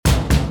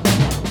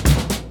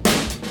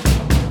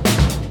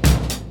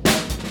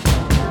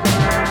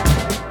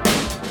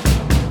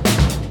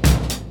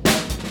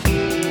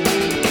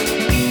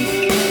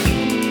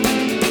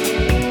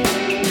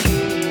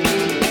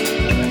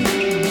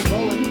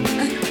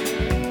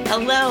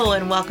Hello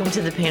and welcome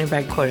to the Painted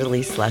Bride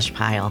Quarterly Slush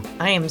Pile.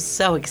 I am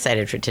so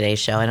excited for today's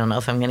show. I don't know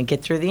if I'm going to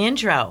get through the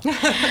intro,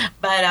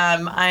 but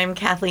I'm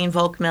Kathleen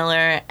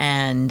Volkmiller,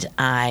 and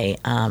I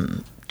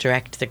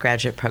direct the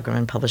graduate program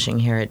in publishing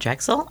here at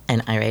Drexel,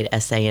 and I write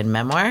essay and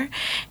memoir.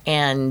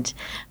 And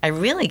I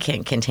really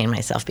can't contain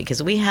myself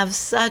because we have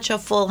such a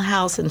full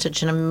house and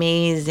such an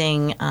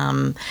amazing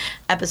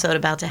episode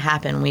about to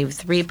happen. We have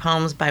 3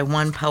 poems by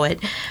 1 poet,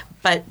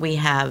 but we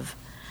have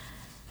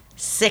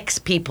 6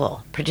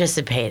 people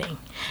participating.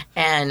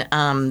 And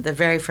the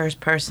very first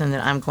person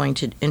that I'm going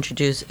to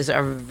introduce is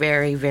our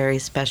very, very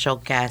special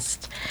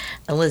guest,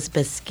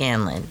 Elizabeth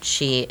Scanlon.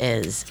 She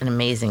is an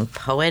amazing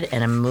poet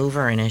and a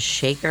mover and a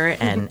shaker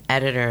and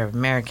editor of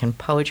American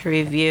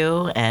Poetry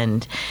Review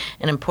and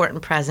an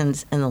important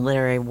presence in the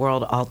literary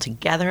world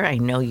altogether. I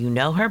know you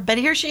know her, but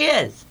here she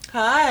is.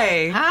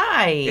 Hi.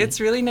 Hi. It's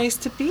really nice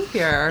to be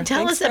here.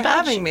 Tell us for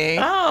about having me.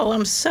 Oh,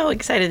 I'm so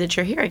excited that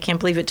you're here. I can't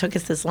believe it took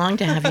us this long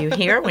to have you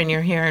here when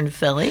you're here in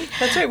Philly.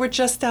 That's right. We're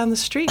just down the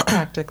street,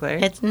 practically.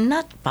 It's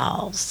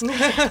nutballs.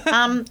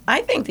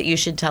 I think that you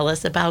should tell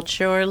us about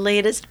your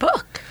latest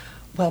book.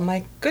 Well,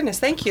 my goodness,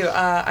 thank you.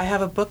 I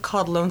have a book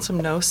called Lonesome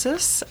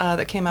Gnosis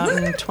that came out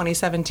in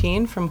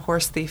 2017 from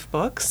Horse Thief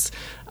Books.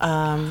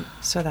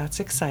 So that's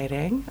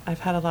exciting.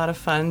 I've had a lot of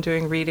fun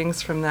doing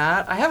readings from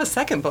that. I have a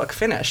second book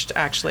finished,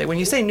 actually. When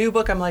you say new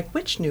book, I'm like,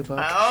 which new book?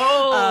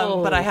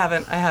 Oh. But I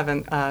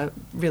haven't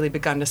really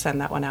begun to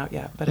send that one out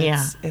yet. But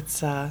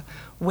it's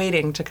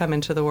waiting to come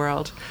into the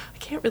world. I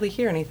can't really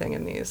hear anything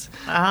in these.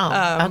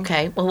 Oh,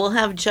 okay. Well, we'll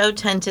have Joe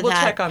tend to that. We'll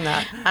check on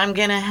that. I'm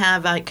going to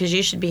have, because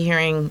you should be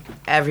hearing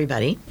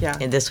everybody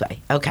in this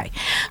way. Okay.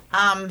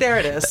 There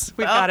it is.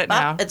 We've got it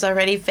now. It's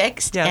already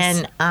fixed.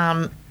 Yes.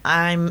 And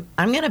I'm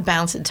going to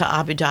bounce it to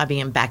Abu Dhabi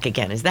and back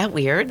again. Is that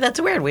weird? That's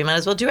weird. We might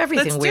as well do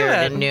everything weird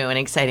and new and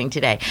exciting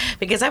today.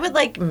 Because I would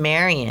like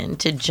Marion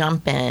to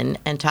jump in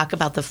and talk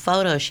about the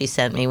photo she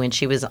sent me when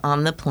she was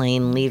on the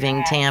plane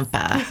leaving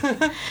Tampa.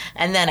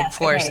 And then, of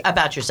course,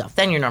 about yourself.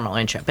 Then your normal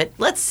intro. But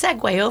let's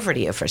segue over to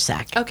you for a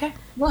sec. Okay.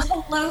 Well,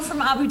 hello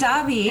from Abu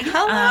Dhabi.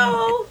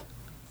 Hello.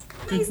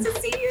 Nice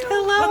to see you.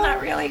 Hello. Well,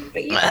 not really,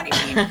 but you know what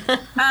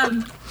I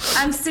mean.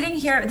 I'm sitting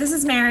here. This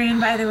is Marion,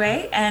 by the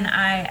way, and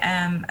I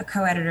am a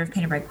co-editor of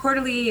Painted Bride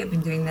Quarterly. I've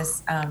been doing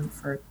this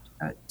for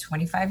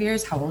 25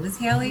 years. How old is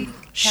Haley?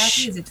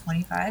 Kathy, is it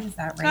 25? Is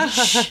that right?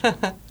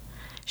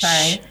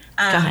 Sorry.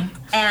 Go ahead.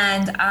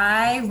 And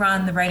I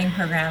run the writing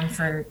program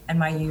for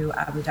NYU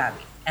Abu Dhabi.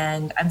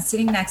 And I'm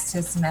sitting next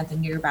to Samantha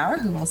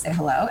Neubauer, who will say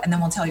hello, and then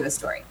we'll tell you a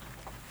story.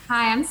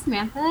 Hi, I'm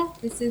Samantha.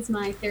 This is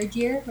my 3rd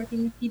year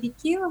working with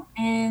BBQ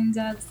and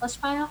the Slush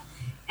Pile,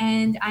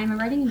 and I'm a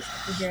writing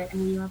instructor here at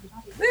NYU Abu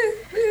Dhabi. Woo,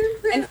 woo,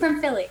 woo. And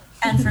from Philly.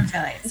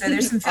 So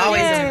there's some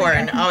Philly.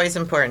 Always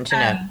important to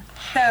know.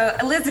 So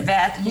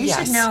Elizabeth, you Yes.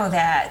 should know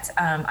that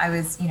I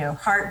was,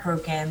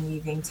 heartbroken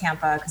leaving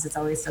Tampa because it's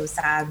always so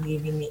sad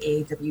leaving the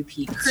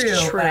AWP crew.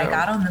 True. But I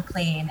got on the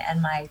plane and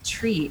my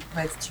treat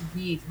was to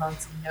read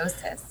Lonesome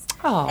Gnosis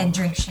and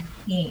drink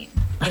champagne.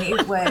 And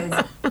it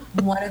was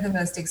one of the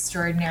most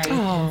extraordinary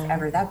things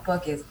ever. That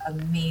book is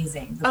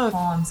amazing. The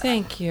poems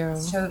thank you.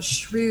 so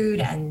shrewd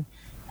and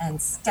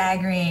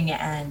staggering,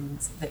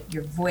 and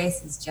your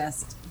voice is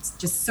just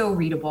so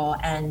readable.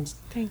 And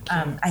Thank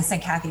you. I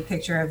sent Kathy a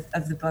picture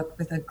of the book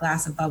with a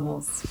glass of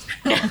bubbles.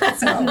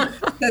 so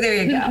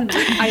there you go.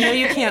 I know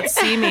you can't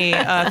see me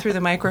through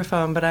the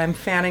microphone, but I'm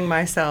fanning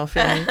myself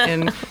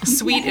in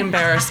sweet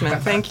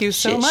embarrassment. Thank you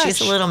so much. She's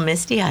a little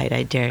misty-eyed,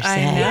 I dare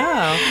say.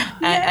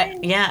 I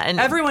know. And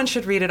Everyone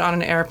should read it on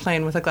an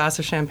airplane with a glass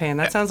of champagne.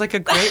 That sounds like a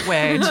great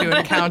way to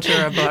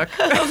encounter a book.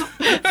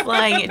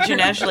 flying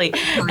internationally.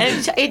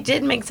 And it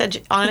did make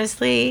such,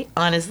 honestly,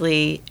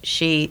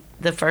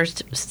 the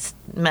first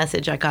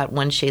message I got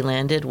when she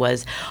landed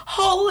was,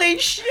 "Holy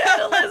shit,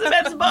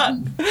 Elizabeth's book!"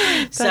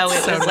 So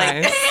it was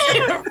nice.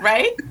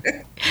 right?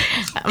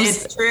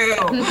 It's true.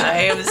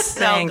 I am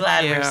so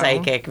glad we're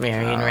psychic,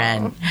 Marion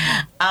Wren.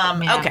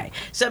 Okay,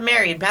 so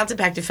Marion, bounce it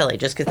back to Philly,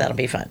 just because that'll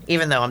be fun,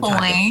 even though I'm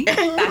talking.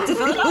 Back to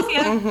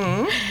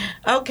Philadelphia.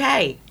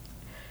 Okay.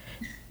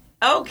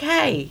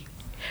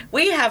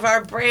 We have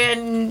our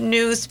brand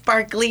new,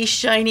 sparkly,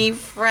 shiny,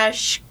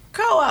 fresh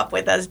co-op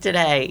with us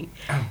today.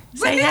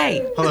 Say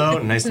hey. Hello,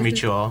 nice to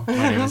meet you all.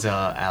 My name is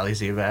Ali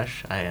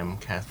Zivash. I am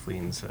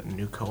Kathleen's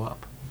new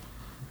co-op.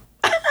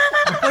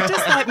 What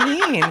does that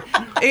mean?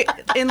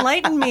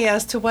 Enlighten me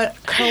as to what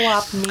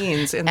co-op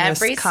means in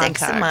Every this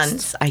context. 6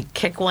 months, I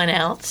kick one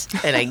out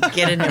and I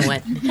get a new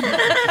one.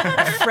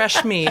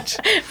 Fresh meat.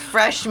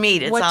 Fresh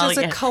meat. It's What all does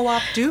a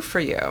co-op do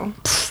for you?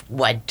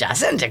 What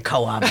doesn't a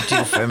co-op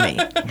do for me?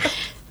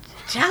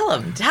 Tell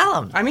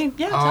him. I mean,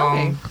 tell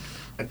me.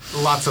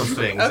 Lots of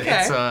things.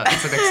 Okay. It's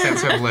an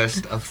extensive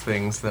list of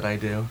things that I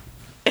do.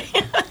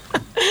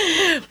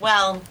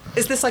 Well,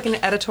 is this like an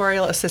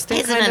editorial assistant?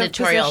 He's an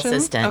editorial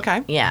assistant.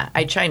 Okay. Yeah,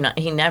 I try not.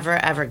 He never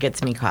ever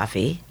gets me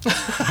coffee.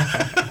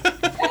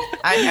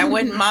 I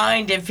wouldn't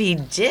mind if he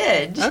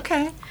did.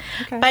 Okay.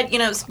 But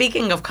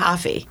speaking of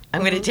coffee,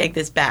 I'm going to take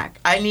this back.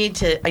 I need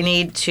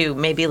to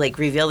maybe like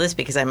reveal this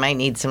because I might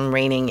need some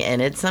reining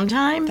in it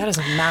sometime. That is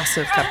a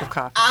massive cup of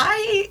coffee.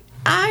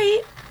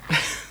 I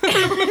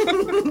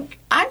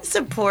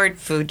support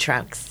food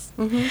trucks.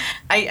 Mm-hmm.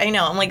 I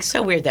know I'm like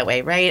so weird that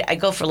way, right? I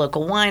go for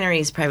local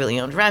wineries, privately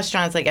owned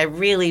restaurants. Like I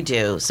really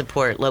do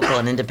support local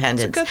and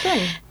independents. It's a good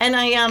thing. And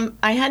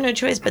I had no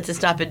choice but to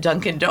stop at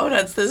Dunkin'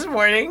 Donuts this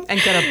morning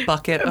and get a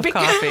bucket of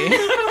coffee.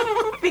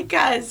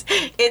 Because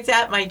it's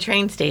at my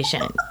train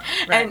station.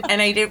 Right.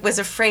 And I was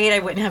afraid I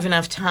wouldn't have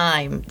enough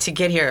time to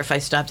get here if I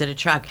stopped at a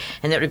truck,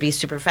 and that would be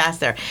super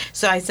fast there.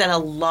 So I said a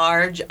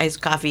large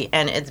iced coffee,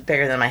 and it's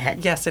bigger than my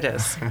head. Yes, it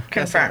is.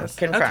 Confirm. Yes, it is.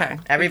 Confirm. Okay.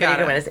 Everybody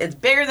can witness. It's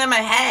bigger than my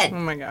head. Oh,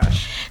 my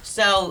gosh.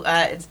 So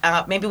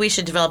maybe we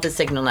should develop a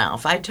signal now.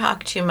 If I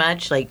talk too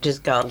much, like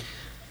just go...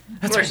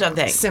 That's or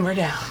something. Simmer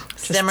down.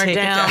 Simmer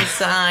down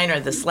sign,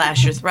 or the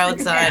slash your throat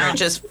sign, or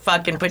just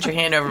fucking put your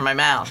hand over my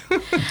mouth.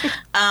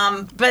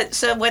 But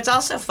so what's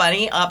also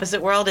funny,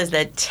 opposite world, is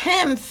that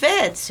Tim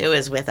Fitz, who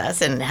is with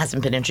us and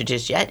hasn't been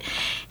introduced yet,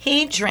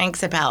 he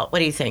drinks about, what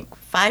do you think,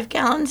 5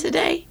 gallons a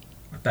day?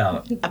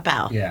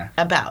 About. Yeah.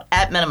 About,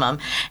 at minimum.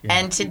 Yeah.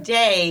 And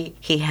today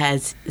he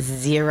has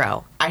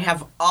 0. I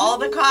have all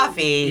the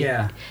coffee.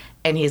 Yeah.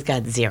 And he's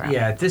got 0.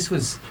 Yeah, this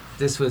was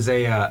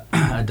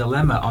a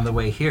dilemma on the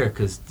way here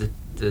because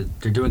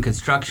they're doing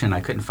construction. I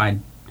couldn't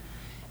find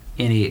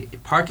any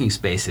parking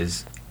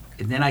spaces.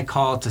 And then I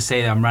called to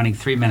say I'm running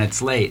 3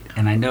 minutes late,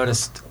 and I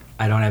noticed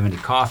I don't have any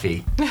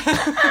coffee.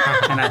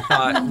 And I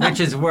thought, which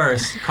is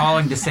worse,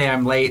 calling to say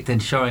I'm late than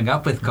showing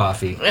up with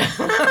coffee?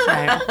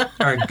 Right.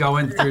 Or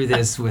going through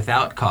this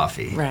without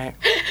coffee? Right.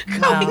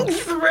 Going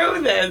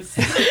through this.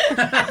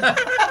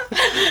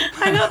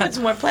 I know if it's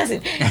more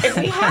pleasant. If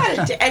we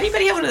had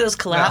anybody have one of those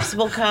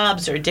collapsible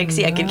cups or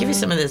Dixie, I could give you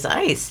some of this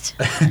iced.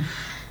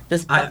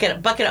 This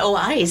bucket of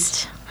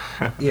iced.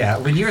 Yeah,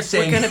 when you're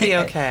saying we're going to be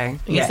okay.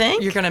 You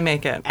think? You're going to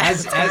make it.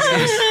 As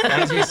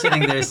you're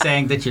sitting there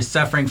saying that you're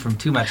suffering from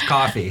too much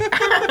coffee,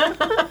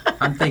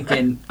 I'm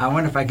thinking, I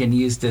wonder if I can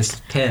use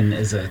this pen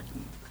as a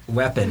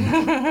weapon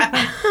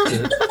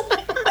to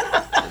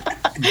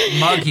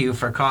mug you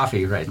for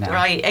coffee right now.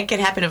 Right. It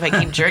could happen if I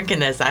keep drinking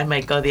this. I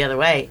might go the other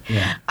way.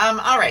 Yeah.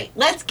 All right.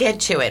 Let's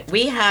get to it.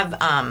 We have...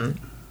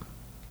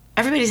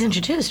 everybody's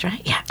introduced,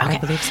 right? Yeah. Okay. I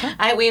believe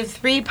so. We have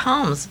 3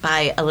 poems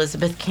by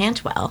Elizabeth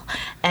Cantwell.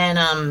 And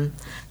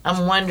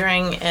I'm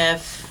wondering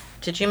if...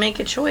 Did you make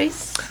a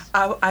choice?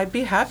 I'd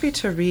be happy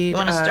to read... You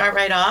want to start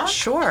right off?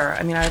 Sure.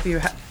 I mean, I'd be...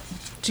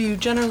 Do you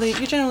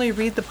generally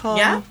read the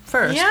poem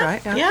first, yeah.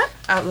 right? Yeah.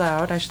 Out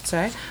loud, I should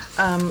say.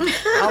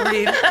 I'll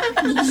read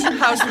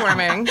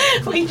Housewarming.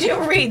 We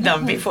do read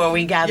them before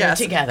we gather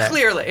together.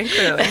 Clearly.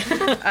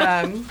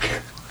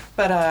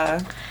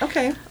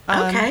 Okay.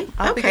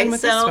 I'll begin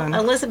with this one.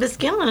 Elizabeth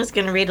Gilman is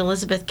going to read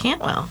Elizabeth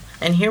Cantwell.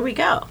 And here we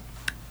go.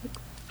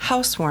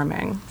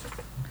 Housewarming.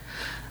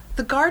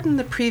 The garden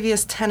the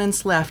previous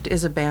tenants left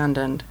is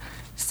abandoned,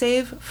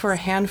 save for a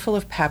handful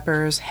of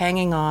peppers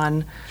hanging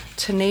on,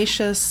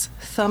 tenacious,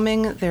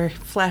 thumbing their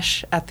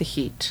flesh at the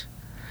heat.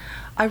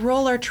 I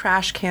roll our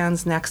trash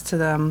cans next to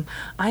them.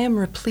 I am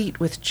replete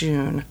with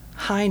June,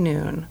 high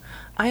noon.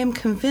 I am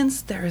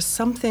convinced there is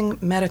something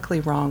medically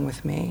wrong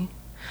with me.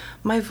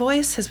 My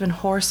voice has been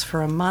hoarse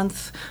for a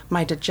month,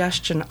 my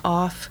digestion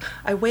off.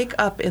 I wake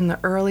up in the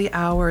early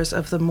hours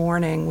of the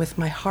morning with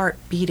my heart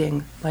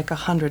beating like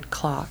 100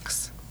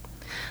 clocks.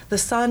 The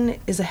sun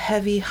is a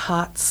heavy,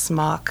 hot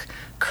smock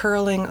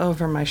curling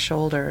over my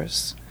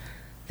shoulders.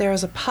 There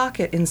is a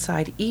pocket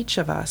inside each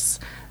of us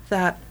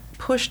that,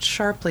 pushed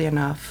sharply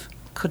enough,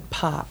 could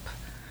pop,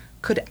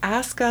 could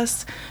ask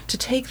us to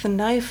take the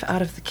knife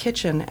out of the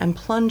kitchen and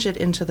plunge it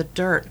into the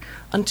dirt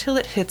until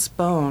it hits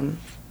bone.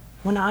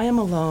 When I am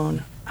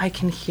alone, I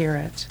can hear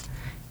it.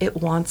 It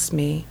wants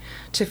me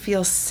to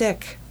feel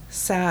sick,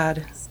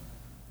 sad.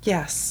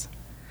 Yes,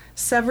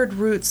 severed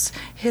roots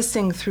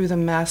hissing through the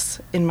mess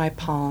in my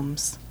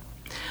palms.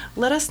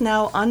 Let us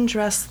now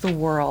undress the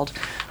world.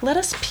 Let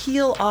us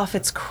peel off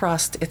its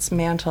crust, its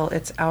mantle,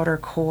 its outer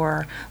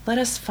core. Let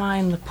us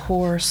find the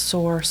poor,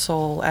 sore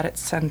soul at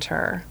its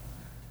center,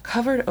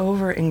 covered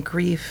over in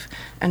grief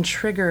and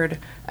triggered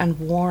and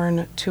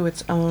worn to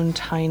its own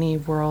tiny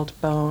world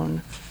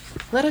bone.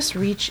 Let us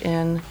reach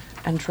in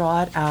and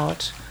draw it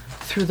out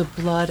through the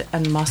blood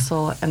and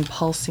muscle and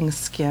pulsing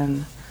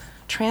skin.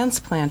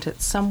 Transplant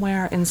it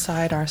somewhere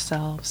inside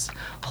ourselves,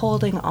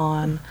 holding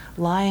on,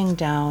 lying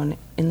down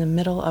in the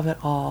middle of it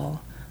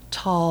all,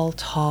 tall,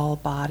 tall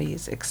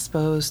bodies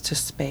exposed to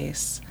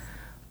space.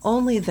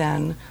 Only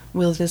then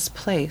will this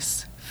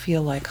place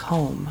feel like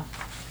home.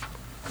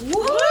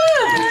 Woo!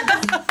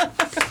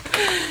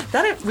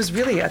 That was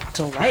really a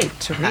delight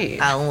to read.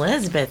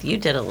 Elizabeth, you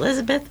did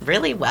Elizabeth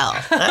really well.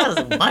 That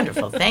was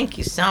wonderful. Thank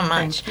you so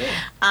much. Thank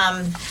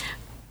you.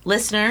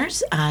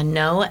 Listeners,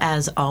 know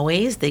as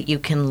always that you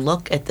can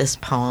look at this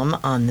poem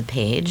on the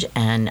page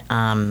and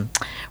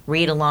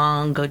read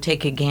along, go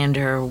take a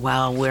gander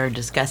while we're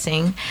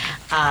discussing.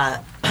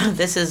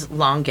 this is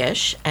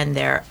longish, and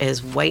there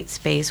is white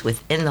space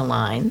within the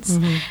lines,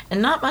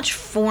 and not much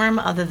form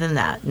other than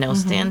that. No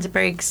stanza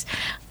breaks.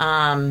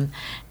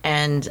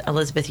 And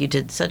Elizabeth, you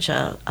did such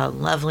a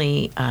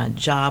lovely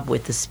job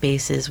with the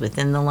spaces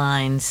within the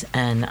lines,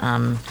 and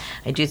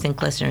I do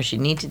think listeners, you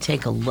need to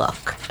take a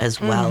look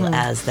as well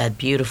as that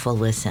beautiful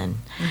listen.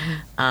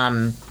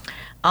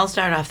 I'll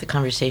start off the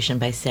conversation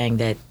by saying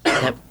that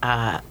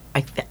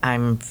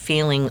I'm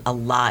feeling a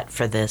lot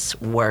for this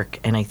work,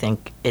 and I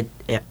think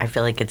I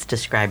feel like it's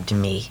described to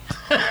me.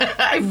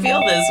 I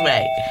feel this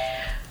way.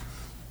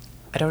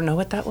 I don't know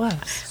what that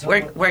was.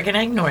 We're going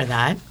to ignore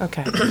that.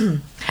 Okay.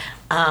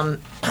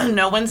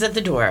 No one's at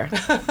the door,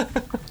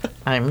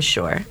 I'm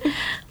sure.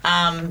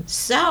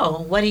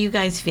 So, what are you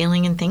guys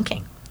feeling and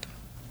thinking?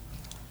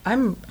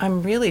 I'm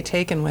really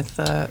taken with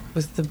the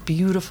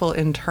beautiful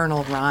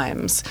internal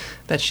rhymes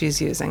that she's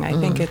using. I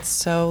think it's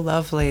so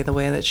lovely the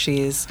way that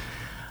she's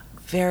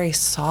very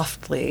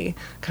softly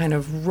kind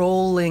of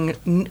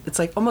rolling. It's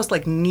like almost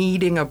like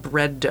kneading a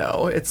bread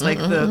dough. It's like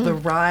the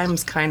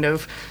rhymes kind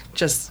of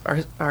just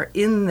are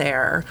in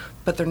there,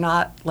 but they're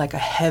not like a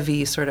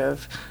heavy sort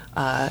of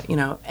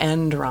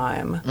end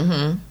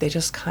rhyme. They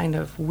just kind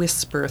of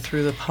whisper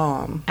through the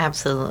poem.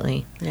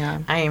 Absolutely. Yeah.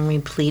 I am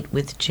replete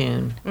with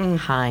June,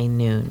 high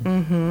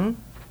noon.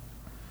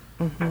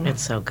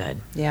 It's so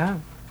good. Yeah.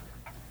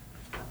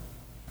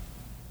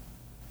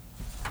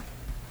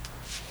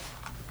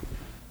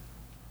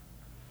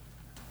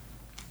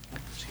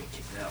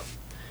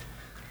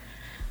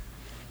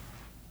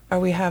 Are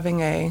we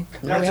having a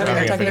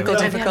technical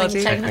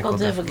difficulty? Technical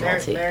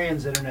difficulty.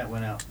 Marion's internet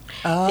went out.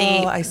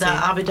 Oh, I see. The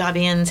Abu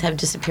Dhabians have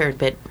disappeared,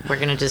 but we're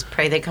going to just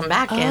pray they come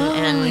back, I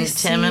and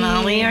Tim and see.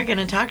 Ali are going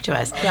to talk to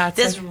us. Yeah, it's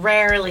this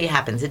rarely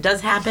happens. It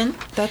does happen,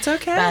 That's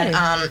okay. but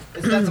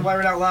That's why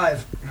we're not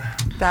live.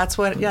 that's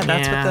what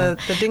the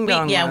ding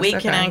dong was. we can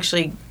Okay.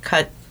 actually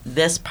cut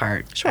this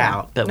part Sure.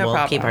 out, but No we'll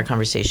keep problem. our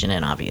conversation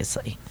in,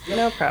 obviously.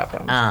 No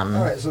problem.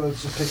 All right, so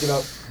let's just pick it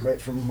up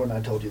right from when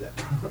I told you that.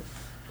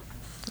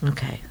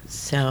 Okay,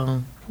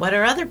 so what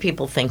are other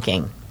people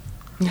thinking?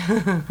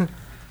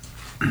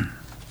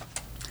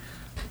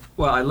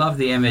 Well, I love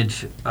the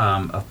image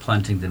of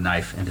plunging the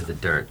knife into the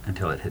dirt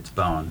until it hits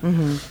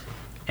bone.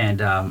 And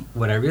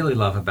what I really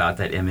love about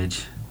that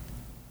image,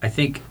 I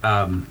think,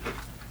 for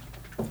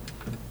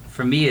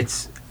me,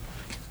 it's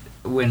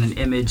when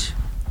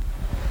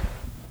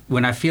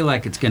I feel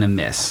like it's going to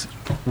miss,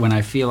 when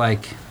I feel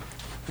like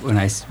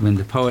when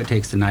the poet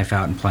takes the knife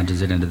out and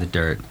plunges it into the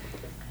dirt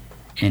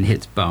and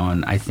hits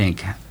bone, I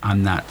think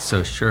I'm not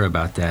so sure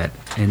about that.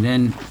 And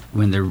then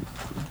when the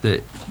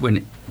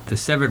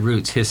severed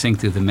roots hissing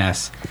through the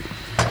mess,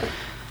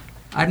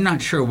 I'm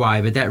not sure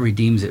why, but that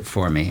redeems it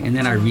for me. And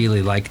then I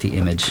really like the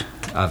image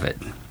of it.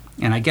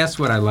 And I guess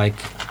what I like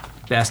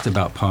best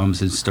about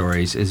poems and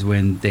stories is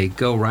when they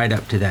go right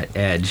up to that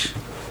edge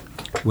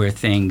where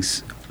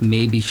things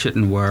maybe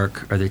shouldn't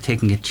work, or they're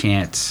taking a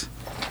chance,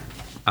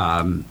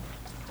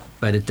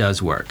 but it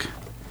does work.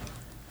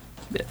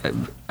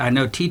 I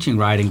know teaching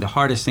writing, the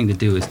hardest thing to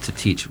do is to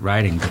teach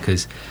writing,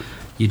 because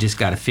you just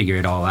got to figure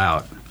it all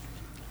out.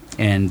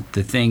 And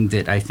the thing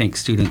that I think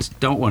students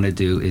don't want to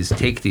do is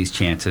take these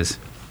chances,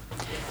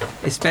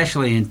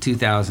 especially in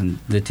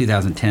the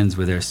 2010s,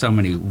 where there are so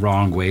many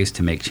wrong ways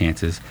to make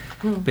chances.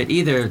 But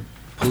either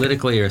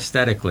politically or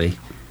aesthetically,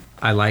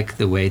 I like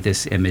the way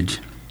this image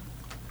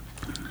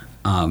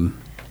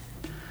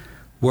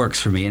works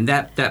for me, and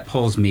that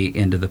pulls me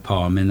into the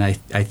poem. And I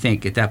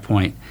think at that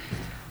point,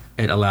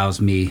 it allows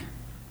me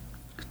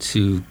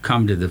to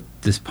come to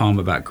this poem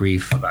about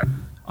grief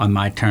on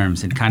my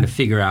terms and kind of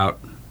figure out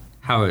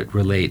how it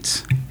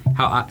relates,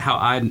 how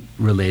I'm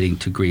relating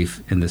to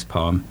grief in this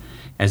poem,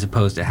 as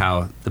opposed to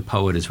how the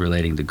poet is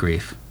relating to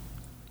grief.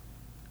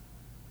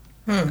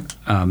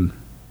 There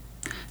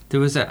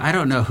was I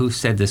don't know who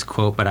said this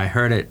quote, but I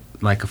heard it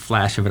like a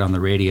flash of it on the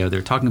radio.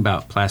 They're talking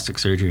about plastic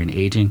surgery and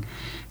aging,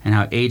 and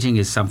how aging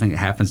is something that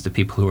happens to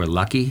people who are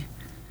lucky.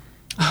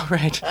 Oh,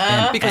 right.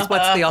 Because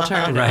what's the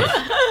alternative? Right.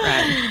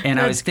 Right. And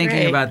I was That's thinking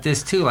great. about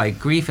this too, like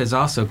grief is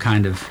also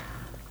kind of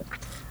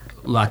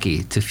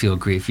lucky to feel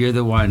grief. You're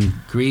the one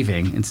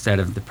grieving instead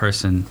of the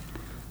person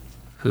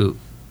who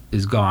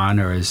is gone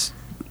or is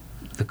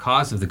the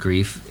cause of the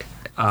grief.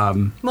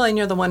 Well, and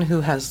you're the one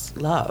who has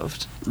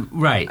loved.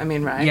 Right. I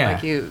mean, right? Yeah.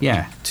 Like you.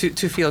 Yeah.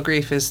 To feel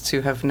grief is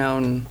to have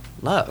known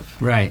love.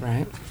 Right.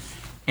 Right.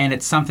 And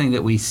it's something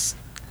that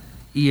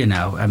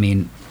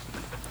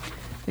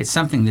it's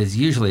something that's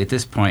usually at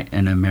this point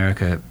in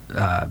America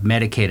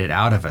medicated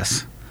out of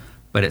us,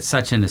 but it's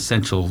such an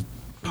essential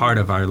part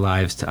of our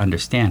lives to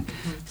understand.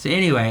 So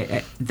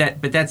anyway,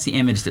 that's the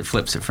image that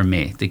flips it for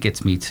me, that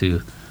gets me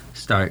to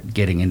start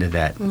getting into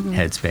that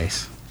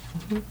headspace.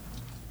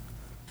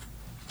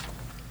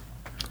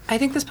 I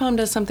think this poem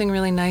does something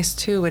really nice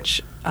too,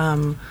 which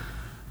I'm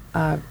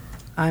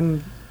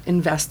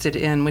invested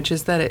in, which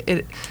is that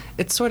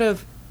it sort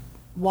of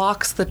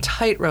walks the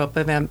tightrope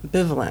of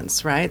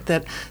ambivalence, right?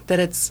 That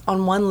it's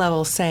on one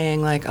level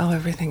saying like, oh,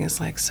 everything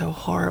is like so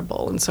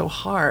horrible and so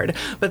hard,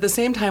 but at the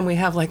same time we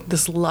have like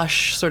this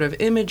lush sort of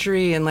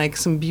imagery and like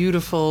some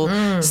beautiful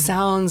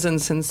sounds and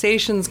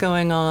sensations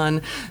going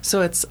on.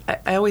 So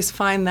I always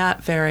find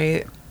that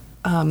very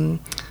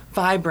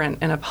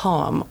vibrant in a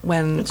poem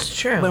when It's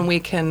true. when we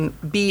can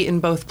be in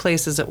both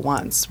places at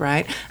once,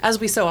 right? As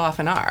we so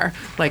often are,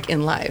 like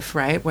in life,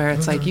 right? Where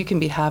it's like you can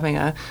be having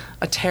a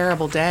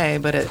terrible day,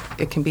 but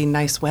it can be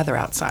nice weather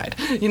outside,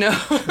 you know?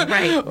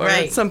 Right, or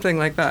right. something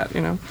like that,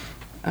 you know?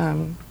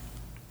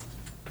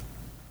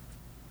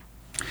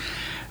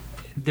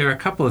 There are a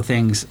couple of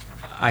things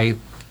I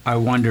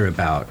wonder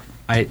about.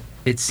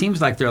 It seems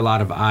like there are a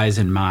lot of I's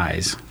and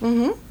my's.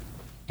 Mm-hmm.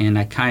 And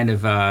I kind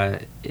of,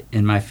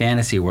 in my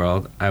fantasy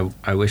world,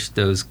 I wish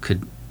those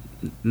could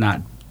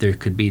not, there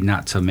could be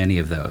not so many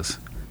of those.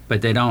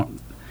 But they don't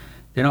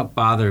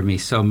bother me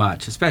so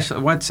much,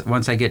 especially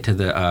once I get to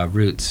the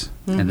roots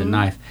and the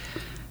knife,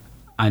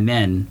 I'm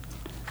in.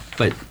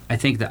 But I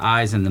think the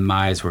I's and the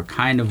my's were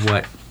kind of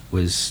what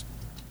was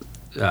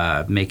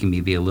making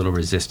me be a little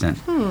resistant.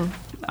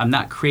 I'm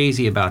not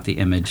crazy about the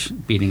image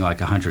beating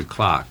like 100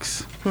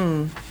 clocks.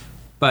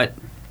 But...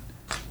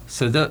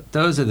 So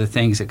those are the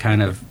things that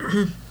kind of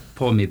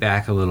pull me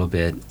back a little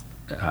bit.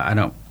 I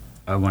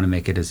want to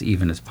make it as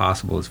even as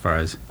possible as far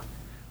as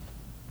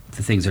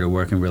the things that are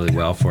working really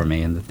well for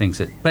me and the things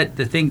that. But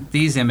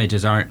these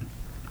images aren't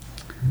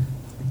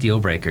deal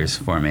breakers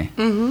for me.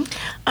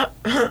 I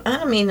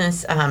don't mean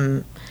this.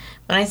 When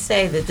I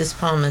say that this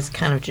poem is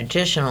kind of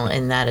traditional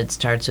in that it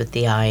starts with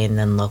the I and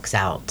then looks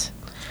out.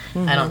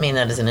 I don't mean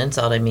that as an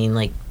insult. I mean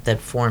like that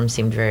form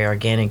seemed very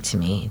organic to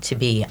me to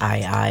be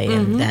I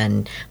and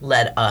then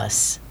let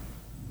us.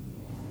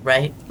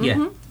 Right?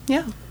 Yeah.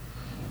 Yeah.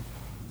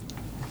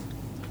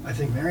 I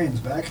think Marion's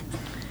back.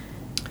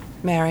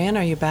 Marion,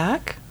 are you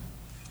back?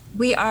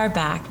 We are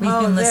back. We've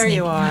Oh, been there listening.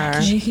 you are.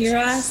 Can you hear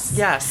us?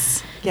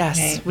 Yes.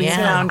 Okay. We Yeah.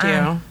 found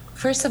you.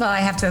 First of all, I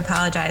have to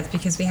apologize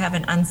because we have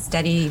an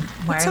unsteady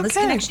wireless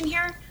okay. connection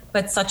here,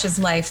 but such is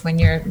life when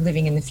you're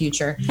living in the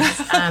future.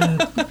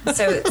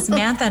 So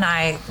Samantha and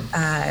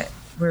I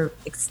were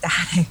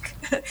ecstatic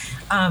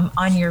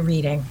on your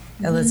reading,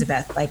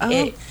 Elizabeth. Like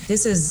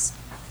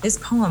this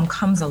poem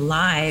comes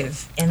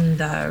alive in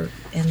the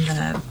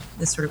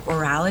sort of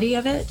orality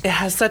of it. It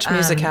has such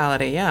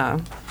musicality, yeah.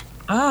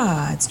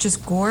 It's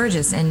just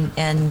gorgeous, and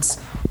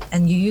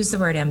you use the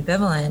word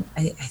ambivalent.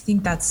 I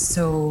think that's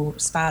so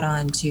spot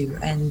on too.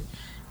 And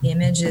the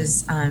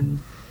images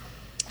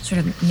sort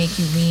of make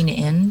you lean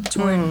in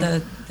toward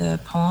the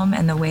poem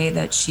and the way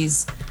that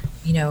she's,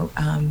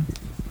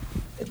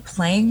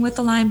 playing with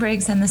the line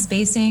breaks and the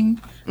spacing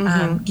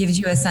gives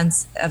you a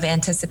sense of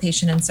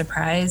anticipation and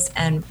surprise.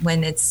 And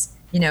when it's,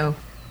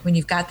 when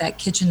you've got that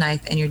kitchen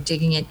knife and you're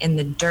digging it in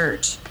the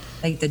dirt,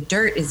 like the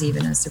dirt is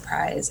even a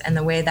surprise. And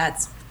the way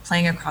that's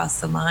playing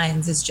across the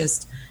lines is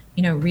just,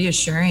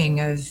 reassuring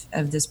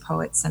of this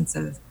poet's sense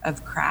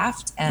of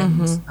craft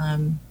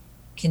and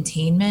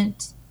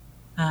containment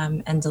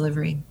and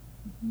delivery.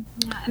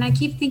 Yeah, and I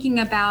keep thinking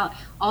about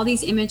all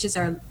these images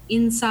are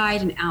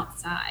inside and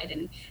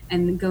outside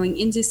and going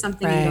into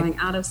something Right. and going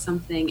out of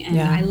something. And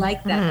Yeah. I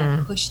like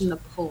that push and the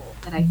pull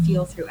that I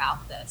feel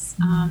throughout this.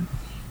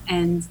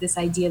 And this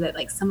idea that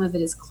like some of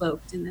it is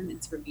cloaked and then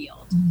it's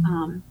revealed.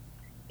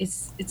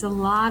 It's a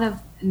lot of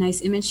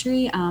nice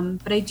imagery,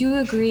 but I do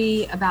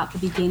agree about the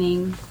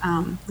beginning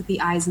with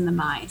the I's and the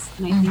my's.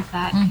 And I think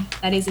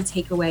that is a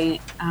takeaway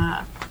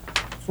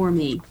for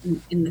me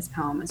in this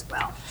poem as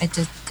well. It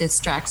just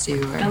distracts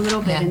you. A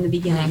little bit in the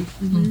beginning.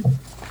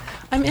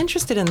 I'm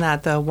interested in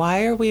that, though.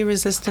 Why are we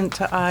resistant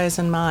to I's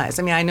and my's?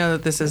 I mean, I know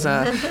that this is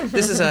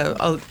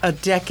a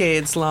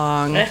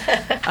decades-long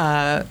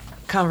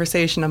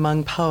conversation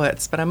among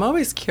poets, but I'm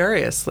always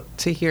curious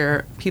to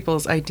hear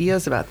people's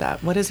ideas about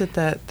that. What is it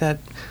that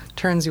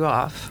turns you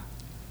off?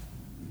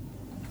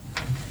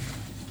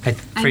 I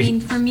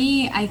mean, for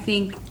me, I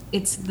think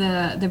it's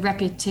the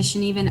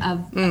repetition even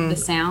of the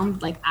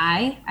sound. Like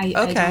I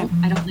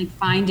don't like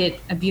find it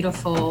a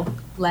beautiful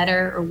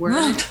letter or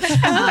word.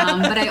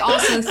 But I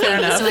also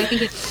think so. I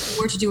think it's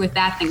more to do with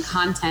that than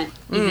content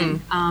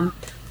even.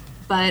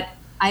 But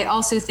I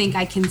also think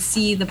I can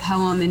see the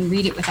poem and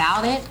read it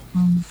without it,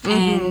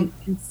 and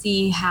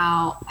see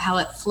how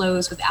it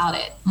flows without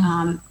it,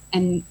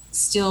 and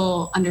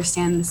still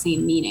understand the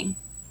same meaning.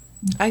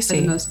 I For see.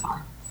 the most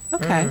part.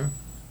 Okay.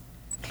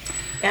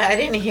 Yeah, I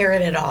didn't hear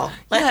it at all.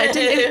 Yeah,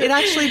 it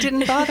actually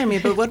didn't bother me.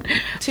 But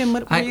Tim,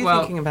 what were you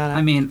thinking about it?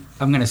 I mean,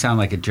 I'm going to sound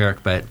like a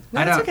jerk, but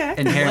I it's don't okay.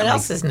 inherently. What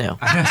else is new?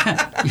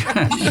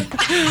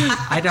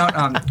 I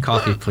don't.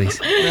 Coffee,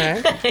 please.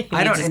 Right.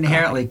 I don't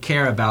inherently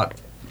care about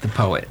the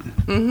poet.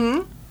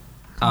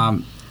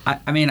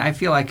 I mean, I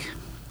feel like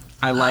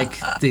I like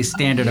the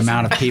standard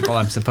amount of people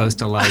I'm supposed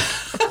to like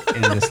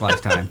in this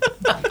lifetime.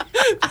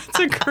 That's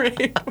a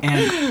great.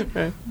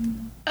 And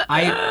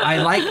I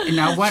like,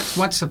 now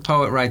once a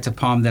poet writes a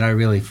poem that I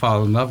really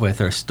fall in love with,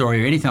 or a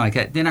story or anything like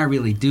that, then I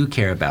really do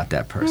care about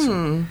that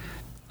person.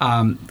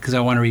 Because I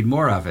want to read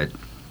more of it.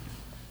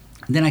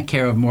 then I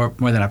care more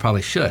than I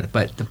probably should.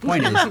 But the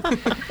point is,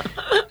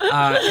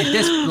 at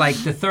this, like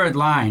the third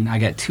line, I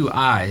got two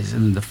I's,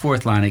 and the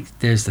fourth line,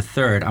 there's the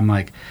third. I'm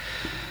like,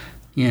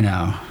 you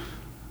know.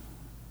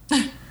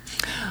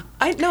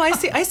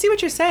 I see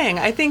what you're saying.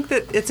 I think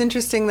that it's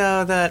interesting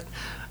though that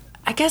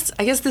I guess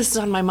this is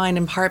on my mind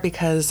in part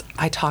because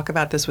I talk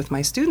about this with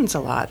my students a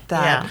lot.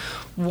 That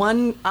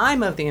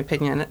I'm of the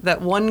opinion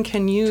that one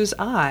can use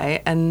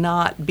I and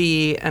not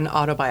be an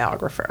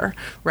autobiographer,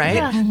 right?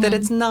 Yeah. That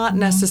it's not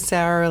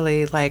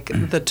necessarily like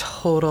the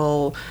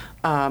total,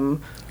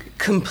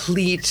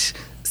 complete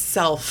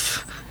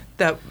self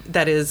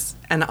that is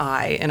an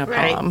I in a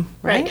poem,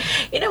 right?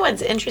 You know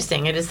what's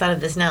interesting? I just thought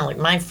of this now. Like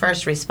my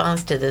first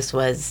response to this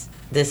was,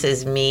 "This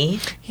is me."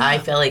 Yeah. I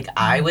feel like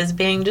I was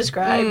being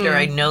described, or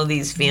I know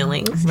these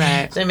feelings.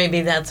 Right. So maybe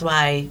that's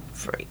why,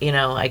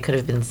 I could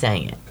have been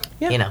saying it.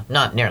 Yeah.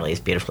 Not nearly as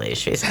beautifully as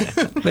she said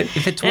it. But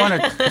if it's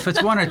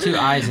one or two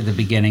I's at the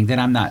beginning, then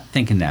I'm not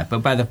thinking that. But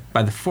by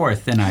the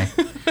fourth, then I.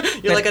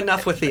 You're like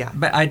enough with the I.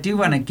 But I do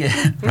want to get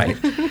right.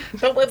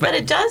 But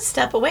it does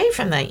step away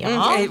from that,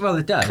 y'all. Okay, well,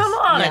 it does. Come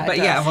on.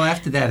 Yeah, well,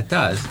 after that, it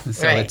does.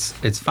 So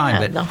it's fine.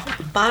 Yeah, but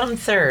the bottom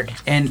third.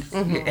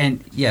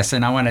 And yes,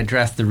 and I want to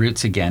address the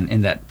roots again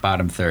in that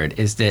bottom third.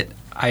 Is that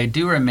I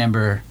do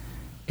remember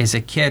as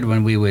a kid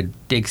when we would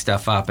dig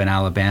stuff up in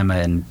Alabama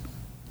and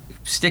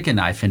stick a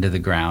knife into the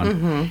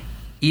ground.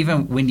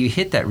 Even when you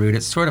hit that root,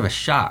 it's sort of a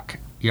shock.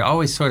 You're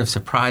always sort of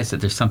surprised that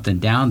there's something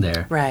down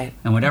there. Right.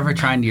 And whatever you're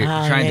trying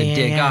to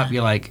dig up,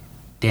 you're like,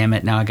 damn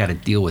it, now I got to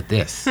deal with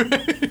this.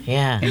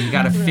 Yeah. And you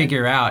got to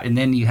figure out, and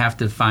then you have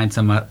to find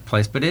some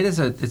place. But it's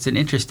an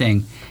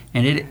interesting,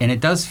 and it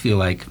does feel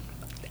like,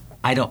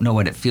 I don't know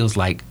what it feels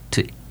like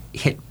to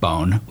hit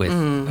bone with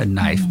a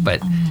knife,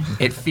 but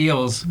it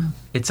feels,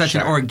 it's such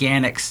an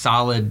organic,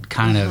 solid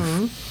kind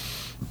of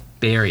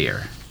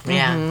barrier.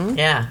 Yeah,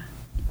 yeah.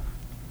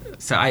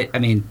 So I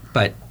mean,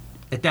 but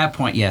at that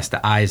point, yes,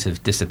 the I's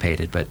have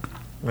dissipated, but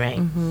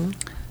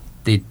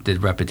the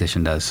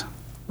repetition does,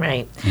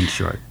 in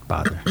short,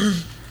 bother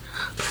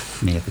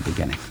me at the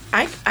beginning.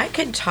 I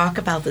could talk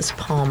about this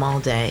poem all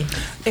day.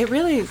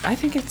 I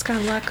think it's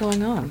got a lot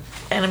going on.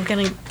 And I'm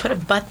going to put a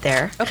but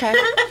there. Okay.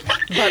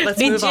 But let's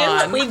move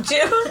on.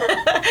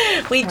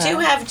 We do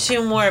have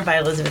two more by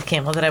Elizabeth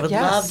Cantwell that I would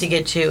love to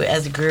get to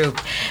as a group.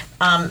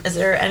 Is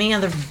there any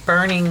other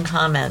burning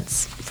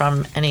comments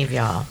from any of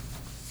y'all?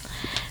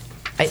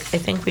 I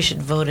think we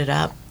should vote it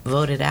out.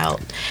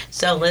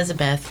 So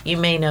Elizabeth, you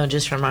may know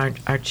just from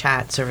our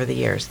chats over the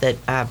years that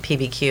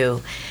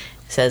PBQ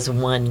says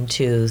 1,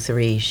 2,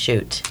 3,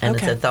 shoot, and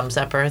it's a thumbs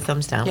up or a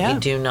thumbs down. Yeah.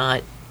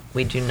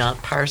 We do not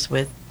parse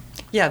with.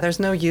 Yeah, there's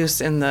no use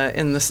in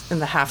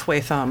the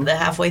halfway thumb. The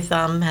halfway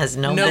thumb has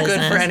no business.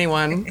 Good for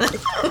anyone.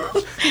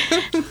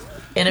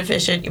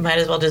 Inefficient. You might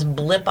as well just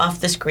blip off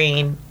the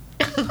screen.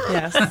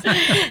 Yes.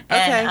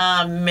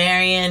 And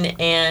Marion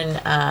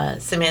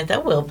and Samantha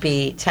will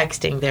be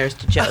texting theirs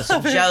to Joe.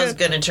 So Joe's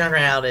going to turn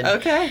around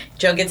and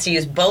Joe gets to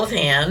use both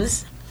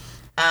hands.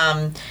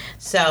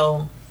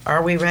 So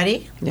are we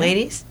ready,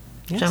 ladies,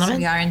 gentlemen?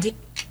 We are indeed.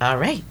 All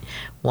right.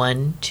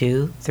 1,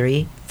 2,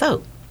 3,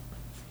 vote.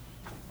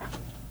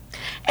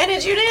 And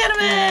it's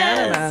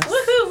unanimous.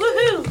 Woohoo,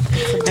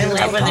 woohoo. I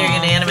love when they're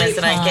unanimous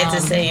and I get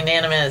to say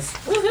unanimous.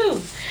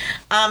 Woohoo.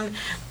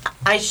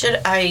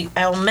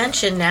 I'll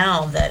mention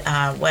now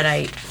that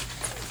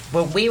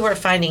what we were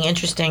finding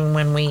interesting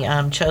when we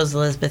chose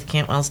Elizabeth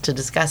Cantwell's to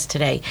discuss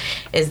today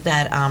is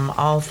that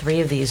all three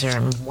of these are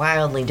in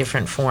wildly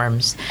different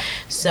forms.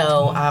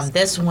 So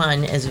this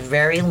one is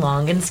very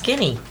long and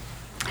skinny.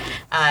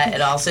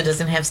 It also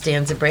doesn't have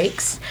stanza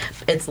breaks.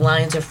 Its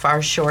lines are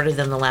far shorter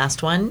than the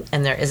last one,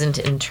 and there isn't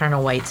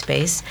internal white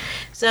space.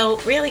 So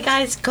really,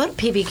 guys, go to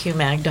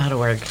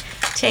pbqmag.org.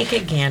 Take a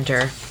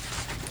gander.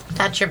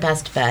 That's your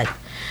best bet.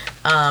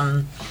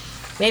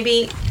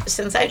 Maybe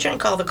since I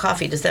drank all the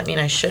coffee, does that mean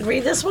I should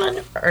read this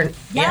one? Or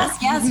yes,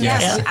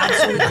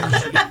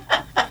 absolutely.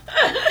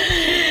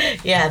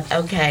 Yeah,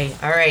 okay.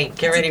 All right,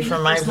 get ready for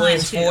my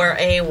voice for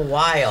a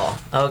while,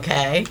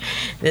 okay?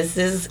 This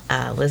is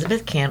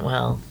Elizabeth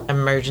Cantwell,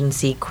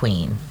 Emergency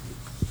Queen.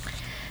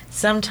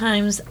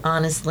 Sometimes,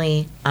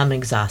 honestly, I'm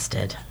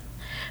exhausted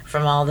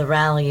from all the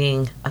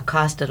rallying,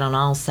 accosted on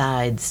all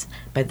sides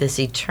by this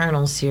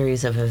eternal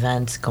series of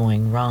events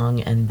going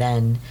wrong and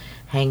then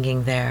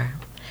hanging there.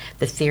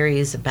 The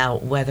theories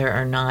about whether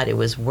or not it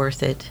was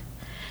worth it.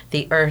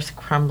 The earth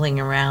crumbling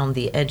around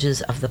the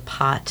edges of the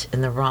pot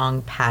in the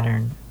wrong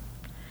pattern.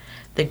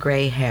 The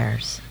gray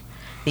hairs.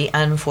 The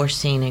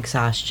unforeseen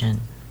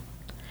exhaustion.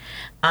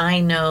 I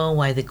know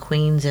why the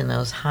queens in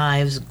those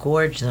hives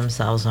gorge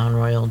themselves on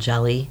royal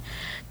jelly,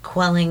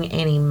 quelling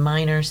any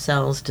minor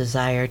cell's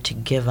desire to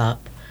give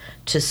up,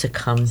 to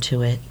succumb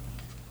to it.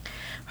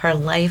 Her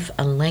life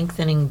a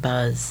lengthening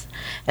buzz,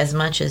 as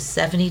much as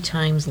 70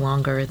 times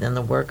longer than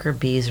the worker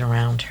bees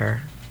around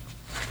her.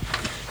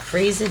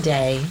 Freeze a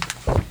day,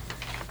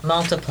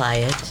 multiply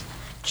it,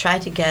 try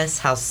to guess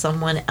how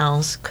someone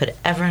else could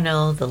ever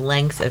know the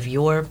length of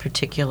your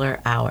particular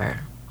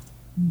hour.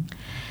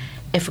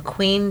 If a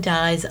queen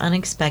dies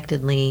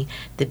unexpectedly,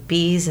 the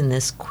bees in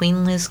this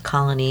queenless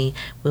colony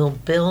will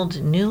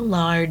build new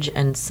large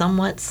and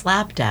somewhat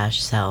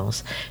slapdash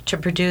cells to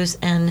produce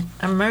an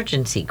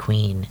emergency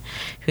queen,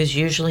 who's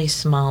usually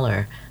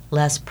smaller,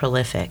 less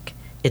prolific.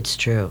 It's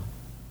true.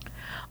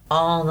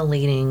 All the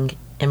leading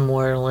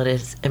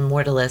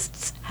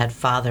immortalists had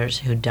fathers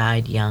who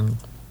died young.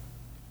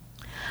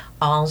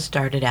 All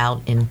started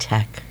out in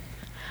tech.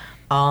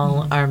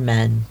 All are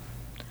men.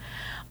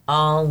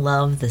 All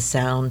love the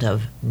sound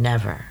of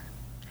never.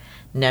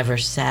 Never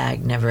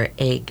sag, never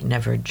ache,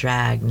 never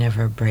drag,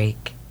 never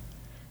break.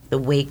 The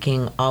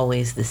waking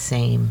always the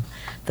same.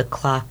 The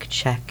clock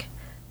check,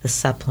 the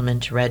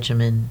supplement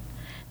regimen,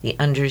 the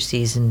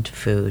underseasoned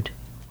food.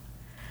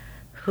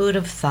 Who'd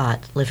have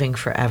thought living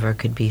forever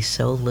could be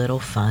so little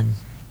fun?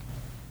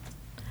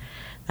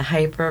 The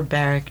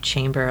hyperbaric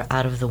chamber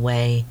out of the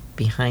way,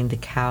 behind the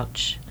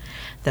couch.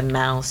 The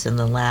mouse in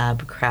the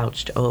lab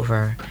crouched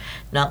over,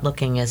 not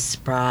looking as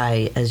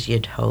spry as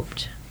you'd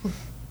hoped.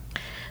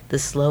 The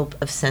slope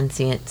of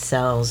sentient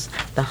cells,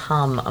 the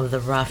hum of the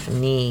rough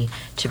knee,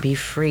 to be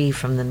free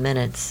from the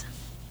minutes.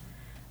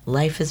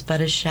 Life is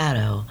but a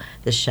shadow,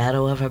 the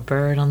shadow of a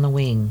bird on the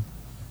wing.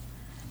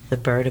 The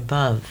bird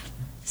above,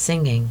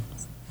 singing,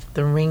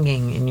 the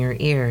ringing in your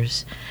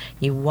ears.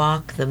 You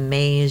walk the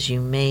maze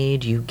you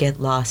made, you get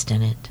lost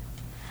in it.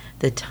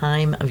 The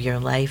time of your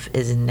life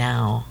is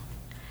now.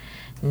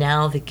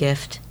 Now the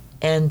gift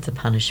and the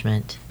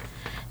punishment.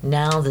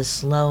 Now the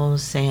slow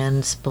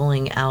sand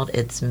spilling out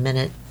its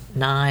minute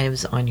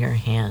knives on your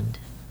hand.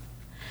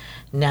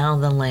 Now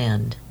the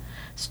land,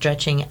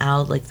 stretching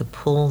out like the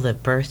pool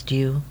that birthed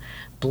you,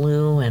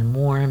 blue and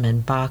warm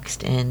and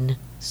boxed in,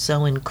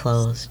 so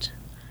enclosed.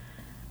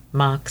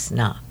 Mox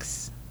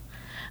knocks.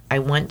 I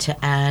want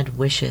to add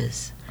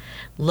wishes.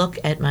 Look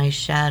at my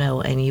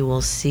shadow and you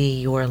will see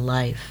your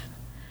life.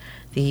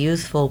 The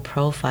youthful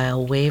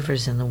profile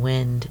wavers in the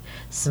wind,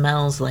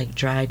 smells like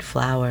dried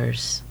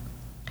flowers.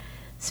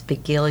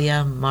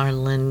 Spigelia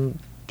marlindica,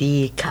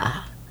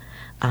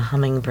 a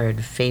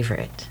hummingbird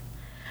favorite.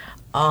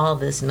 All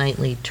this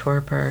nightly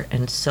torpor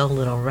and so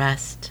little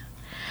rest.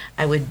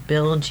 I would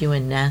build you a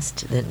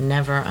nest that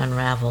never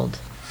unraveled.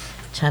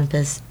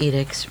 Tempus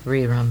edix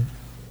rerum.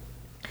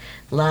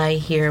 Lie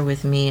here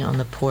with me on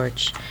the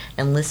porch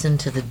and listen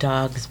to the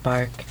dogs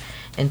bark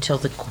until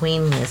the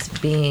queenless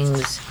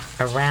beings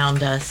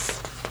around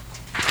us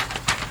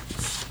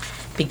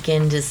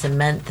begin to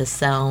cement the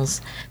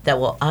cells that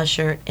will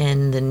usher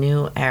in the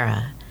new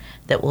era,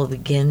 that will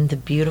begin the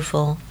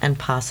beautiful and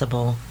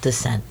possible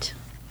descent.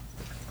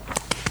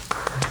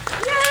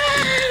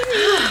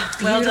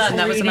 Well done.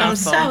 That was a I'm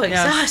mouthful. so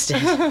Yeah.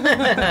 exhausted.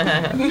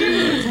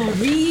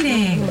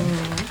 Reading.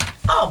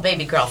 Oh,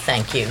 baby girl,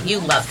 thank you. You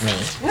love me.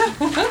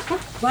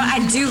 Well,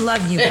 I do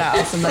love you, but I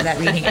also love that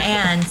reading.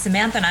 And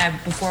Samantha and I,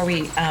 before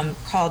we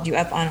called you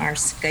up on our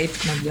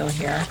Skype mobile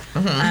here,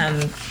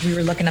 we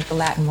were looking up the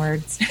Latin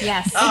words.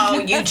 Yes. Oh,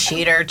 you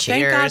cheater,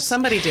 cheaters. Thank God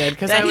somebody did,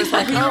 because I was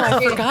like, oh,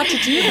 I forgot to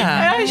do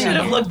that. I should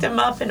have looked them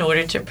up in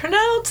order to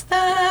pronounce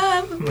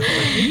them.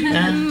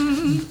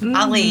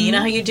 Ollie, you know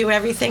how you do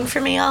everything for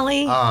me,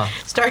 Ollie?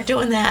 Start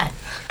doing that.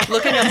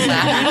 Looking up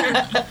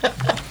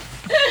Latin.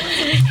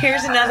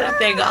 Here's another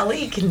thing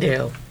Ollie can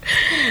do.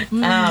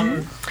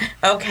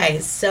 Okay,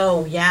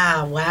 so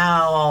yeah,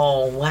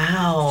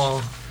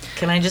 wow.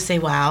 Can I just say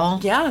wow?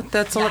 Yeah,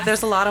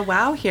 there's a lot of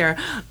wow here.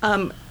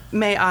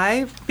 May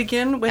I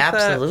begin with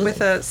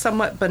a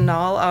somewhat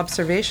banal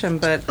observation,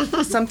 but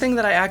something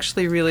that I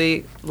actually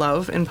really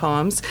love in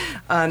poems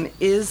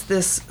is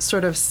this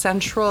sort of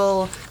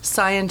central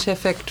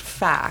scientific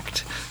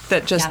fact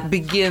that just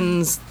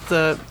begins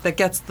that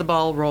gets the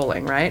ball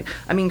rolling, right?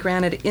 I mean,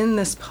 granted, in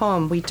this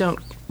poem, we don't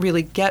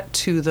really get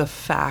to the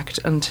fact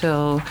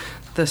until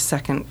the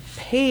second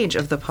page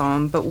of the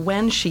poem, but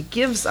when she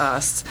gives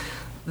us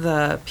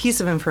the piece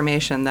of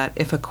information that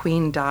if a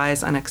queen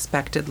dies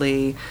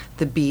unexpectedly,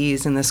 the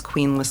bees in this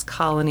queenless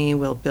colony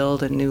will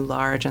build a new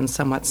large and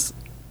somewhat...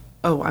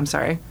 Oh, I'm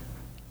sorry.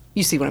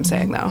 You see what I'm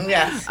saying, though.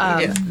 Yes,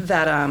 you do.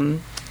 That...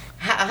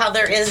 How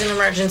there is an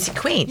emergency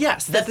queen.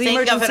 Yes, the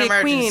thing of an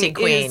emergency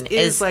queen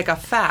is like a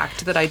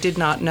fact that I did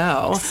not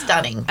know.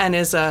 Stunning. And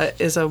is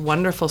a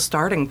wonderful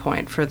starting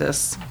point for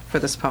this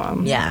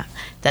poem. Yeah,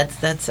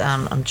 that's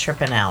I'm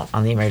tripping out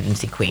on the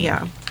emergency queen.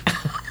 Yeah.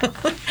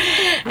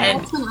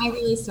 And that's when I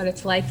really started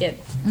to like it.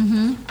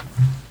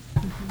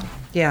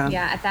 Yeah.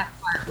 Yeah, at that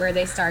part where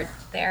they start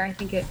there, I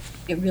think it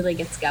really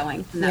gets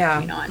going from that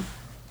point on.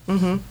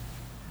 Mm-hmm.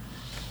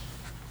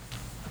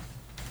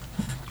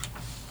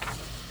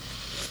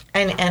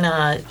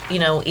 And you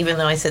know, even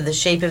though I said the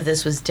shape of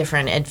this was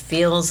different, it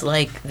feels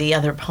like the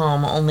other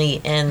poem,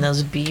 only in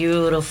those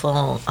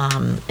beautiful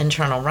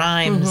internal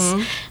rhymes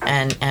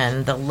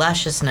and the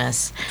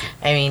lusciousness.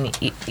 I mean,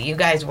 you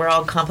guys, we're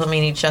all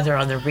complimenting each other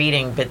on the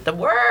reading, but the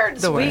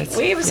words,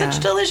 we have such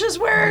delicious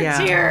words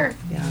here.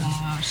 Yeah.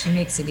 Wow, she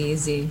makes it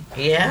easy.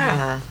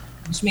 Yeah.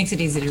 She makes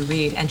it easy to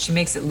read, and she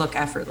makes it look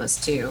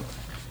effortless too.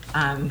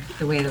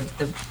 The way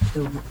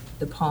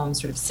the poem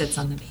sort of sits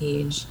on the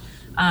page.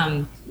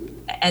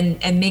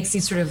 and makes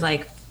these sort of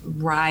like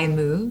wry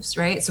moves,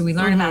 right? So we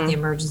learn about the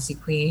emergency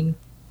queen.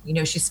 You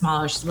know, she's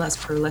smaller, she's less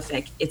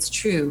prolific. It's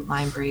true,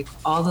 line break.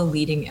 All the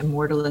leading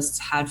immortalists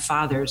had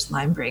fathers,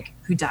 line break,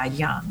 who died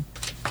young.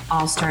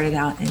 All started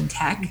out in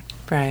tech.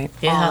 Right.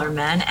 All are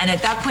men. And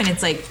at that point,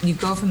 it's like you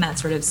go from that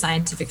sort of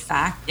scientific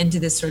fact into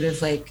this sort of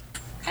like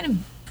kind of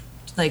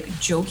like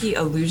jokey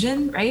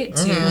allusion, right?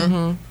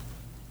 To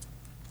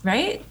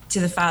right? To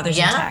the fathers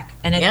in tech.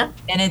 And and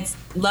it's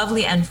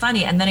lovely and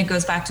funny. And then it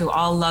goes back to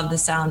all love the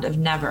sound of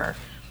never,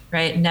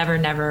 right? Never,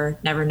 never,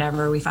 never,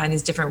 never. We find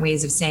these different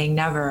ways of saying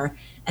never.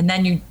 And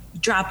then you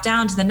drop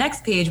down to the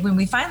next page when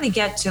we finally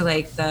get to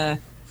like the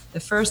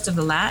first of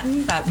the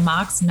Latin, that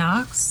mox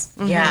nox.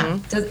 Yeah.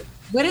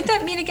 What did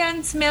that mean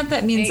again, Samantha?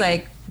 It means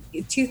like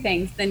two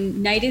things. The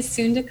night is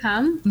soon to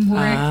come, or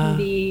it can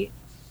be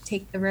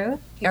take the road.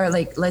 Or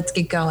like, let's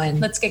get going.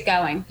 Let's get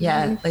going.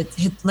 Yeah,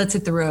 let's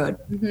hit the road.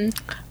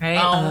 Right?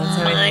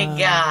 Oh my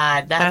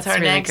God, that's our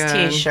really next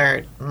good.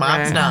 T-shirt.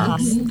 Mox Right.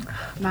 Knox.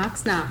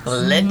 Mox Knox.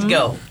 Let's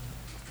go.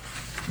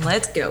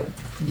 Let's go.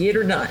 Get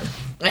her done.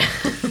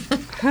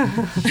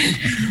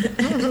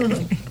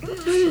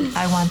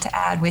 I want to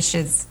add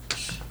wishes.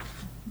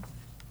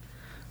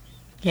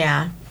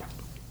 Yeah.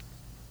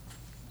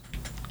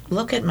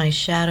 Look at my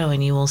shadow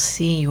and you will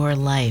see your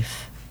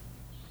life.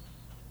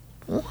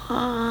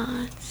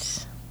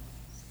 What?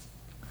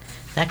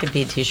 That could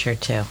be a T-shirt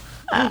too.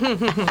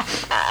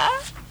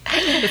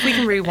 If we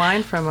can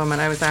rewind for a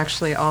moment, I was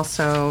actually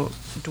also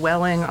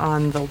dwelling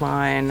on the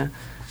line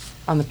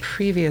on the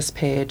previous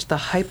page, the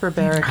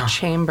hyperbaric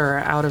chamber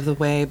out of the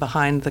way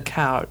behind the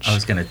couch. I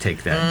was going to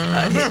take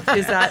that.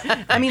 Is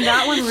that? I mean,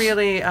 that one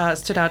really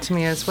stood out to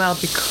me as well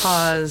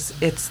because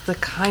it's the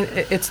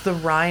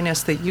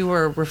wryness that you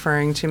were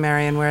referring to,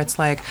 Marion, where it's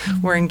like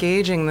we're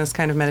engaging this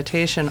kind of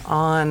meditation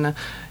on,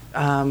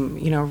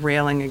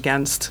 railing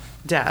against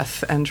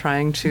death and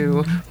trying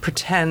to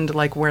pretend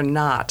like we're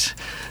not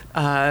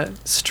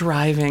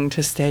striving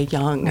to stay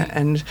young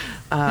and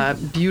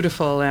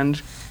beautiful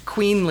and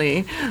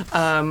queenly,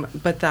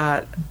 but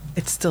that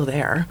it's still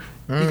there.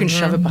 You can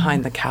shove it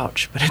behind the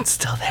couch, but it's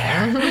still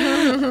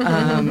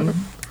there.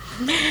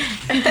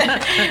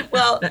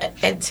 Well,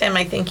 and Tim,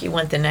 I think you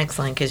want the next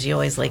line because you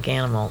always like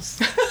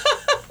animals.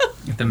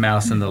 The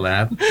mouse in the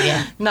lab.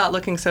 Yeah. Not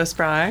looking so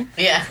spry.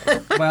 Yeah.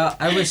 Well,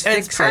 I was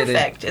It's fixated.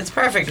 perfect. It's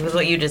perfect with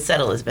what you just said,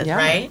 Elizabeth, Yeah.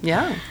 right?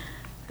 Yeah.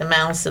 The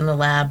mouse in the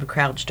lab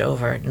crouched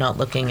over, not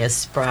looking as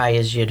spry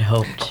as you'd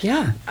hoped.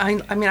 Yeah. I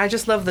mean, I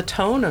just love the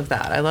tone of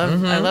that. I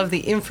love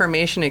the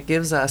information it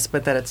gives us,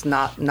 but that it's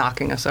not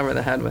knocking us over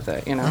the head with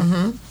it, you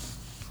know?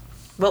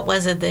 What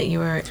was it that you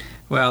were...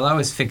 Well, I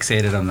was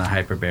fixated on the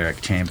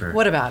hyperbaric chamber.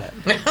 What about it?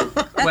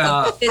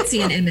 Well, It's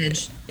an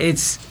image.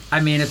 it's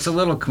a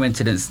little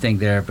coincidence thing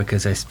there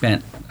because I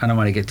don't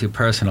want to get too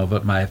personal,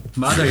 but my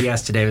mother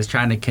yesterday was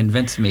trying to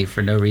convince me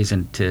for no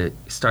reason to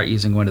start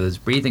using one of those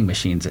breathing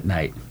machines at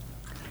night.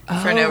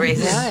 For no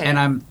reason. Right. And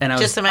I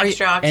was Just some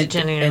extra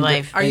oxygen in your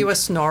life. Are you a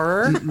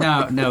snorer?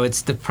 No,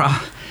 it's the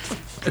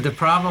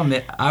problem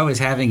that I was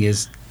having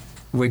is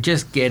we're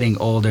just getting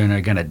older and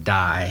are going to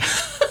die.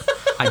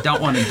 I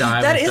don't want to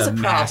die That with is the a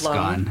mask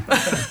problem.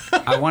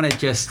 on. I want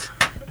to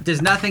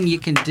there's nothing you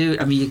can do.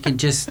 I mean,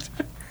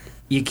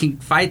 you can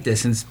fight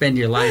this and spend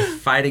your life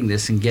fighting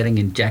this and getting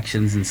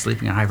injections and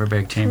sleeping in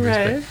hyperbaric chambers,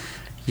 Right. but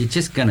you're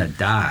just going to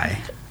die.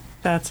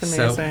 That's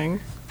So- amazing.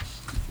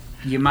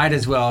 You might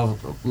as well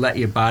let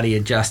your body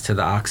adjust to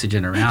the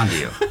oxygen around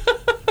you.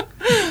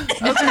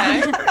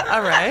 Okay.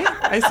 All right.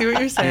 I see what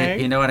you're saying.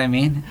 You know what I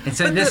mean? And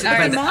so this, the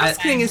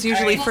masking is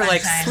usually for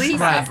like sleep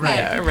Right,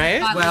 apnea,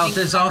 right? Well,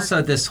 there's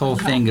also this whole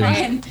thing of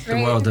the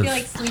world I of feel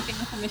like sleeping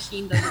with a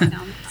machine doesn't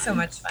sound So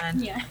much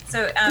fun. Yeah.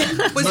 So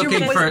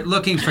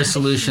looking for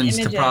solutions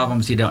to Images.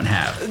 problems you don't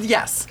have.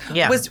 Yes.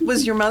 Yeah.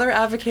 Was your mother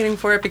advocating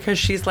for it because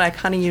she's like,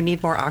 honey, you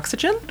need more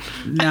oxygen?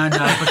 No,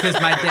 because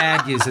my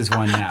dad uses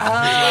one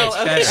now.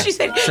 Oh, okay. She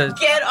said, So-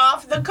 get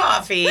off the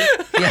coffee.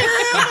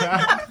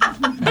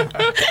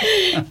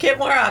 Get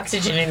more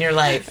oxygen in your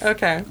life.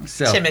 Okay.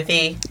 So,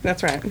 Timothy.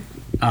 That's right.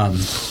 I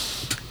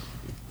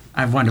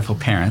have wonderful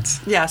parents.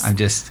 Yes. I'm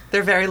just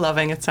They're very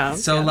loving, it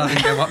sounds. so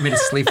loving. They want me to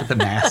sleep with a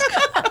mask.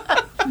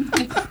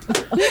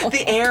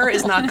 The air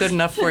is not good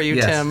enough for you,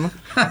 Yes. Tim.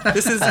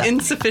 This is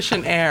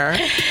insufficient air.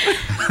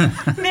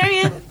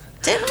 Marion,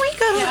 didn't we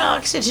go to an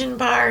oxygen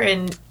bar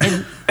in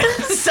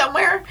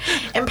somewhere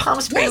in Palm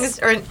Springs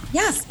or in,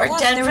 yes, or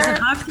yes, Denver? there was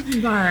an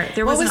oxygen bar.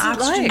 There What was was an it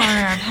oxygen like? bar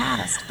in our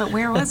past, but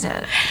where was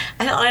it?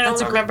 I don't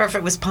remember if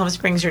it was Palm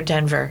Springs or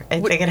Denver. I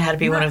think it had to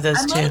be one of those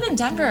I might have two. been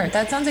Denver.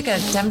 That sounds like a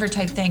Denver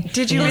type thing.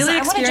 Did you Listen, really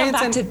I want to jump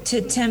back experience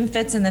to Tim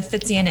Fitz and the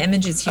Fitzian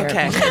images here.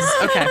 Okay. because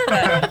Okay.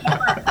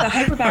 the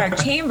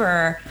hyperbaric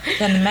chamber,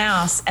 then the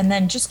mouse, and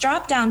then just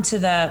drop down to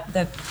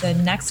the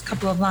next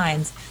couple of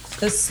lines.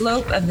 The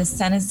slope of the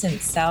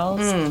senescent cells,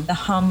 the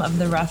hum of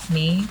the rough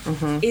knee,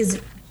 is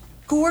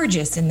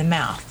gorgeous in the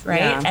mouth, right?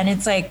 Yeah. And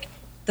it's like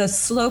the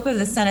slope of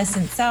the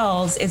senescent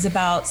cells is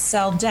about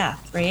cell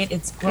death, right?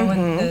 It's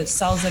growing the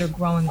cells that are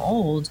growing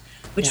old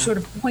which Yeah. sort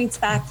of points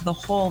back to the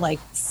whole like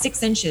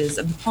 6 inches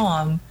of the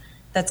poem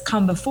that's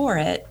come before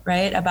it,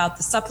 right? About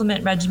the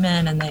supplement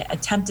regimen and the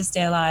attempt to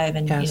stay alive,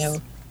 and Yes. you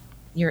know,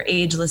 you're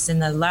ageless in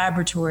the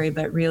laboratory,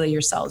 but really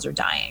your cells are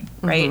dying,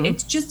 right?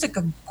 It's just like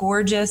a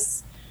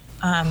gorgeous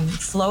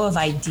flow of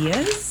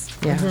ideas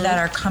Yeah. that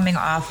are coming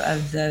off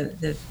of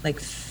the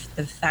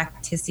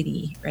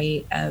facticity,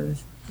 right,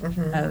 of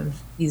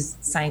these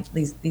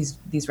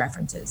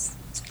references.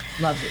 It's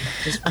lovely,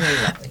 just really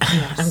lovely.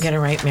 I'm going to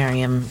write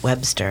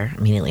Merriam-Webster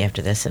immediately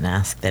after this and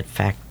ask that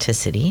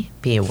facticity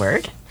be a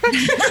word.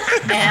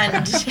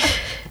 And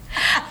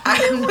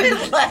I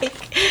would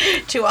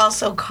like to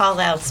also call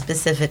out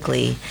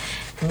specifically,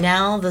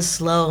 now the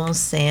slow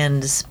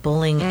sand is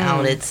pulling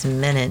out its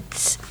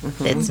minute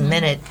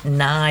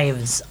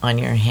knives on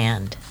your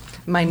hand.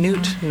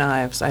 Minute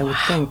knives, I would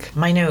think.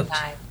 Minute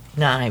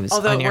knives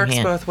Although on it your works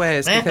hand. both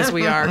ways because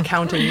we are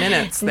counting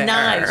minutes there.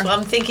 Knives. Well,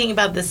 I'm thinking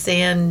about the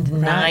sand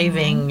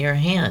kniving your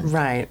hand.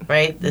 Right.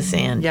 Right? The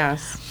sand.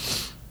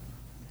 Yes.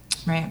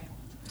 Right.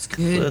 It's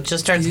good. Well, it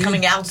just starts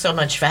coming out so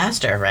much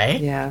faster,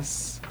 right?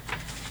 Yes.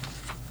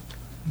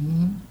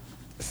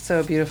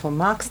 So beautiful.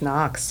 Mox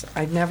Knox.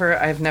 I've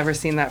never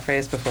seen that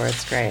phrase before.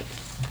 It's great.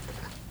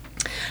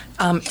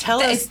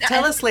 Tell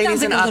us,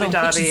 ladies in Abu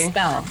Dhabi.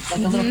 Spell,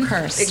 like a little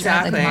curse.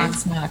 Exactly. Right? Like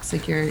Mox Knox,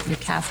 like you're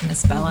casting a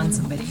spell on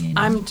somebody. You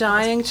know? I'm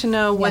dying to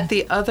know what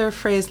the other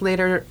phrase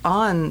later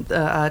on,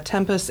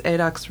 tempus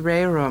edax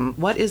rerum,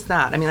 what is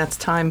that? I mean, that's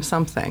time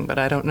something, but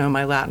I don't know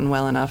my Latin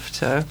well enough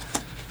to...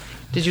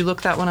 Did you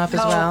look that one up as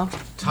well?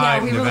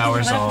 Time we were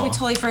devours looking it up, all. We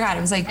totally forgot.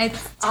 It was like,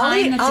 It's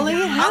Ali time.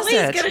 has Ollie's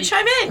it. going to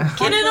chime in.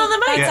 Get in on the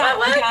mic. Yeah.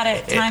 we got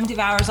it. Time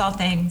devours all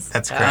things.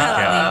 That's correct.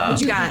 Yeah.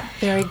 What you got?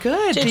 Very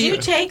good. Did you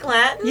take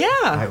Latin? Yeah.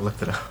 I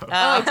looked it up.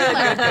 Oh,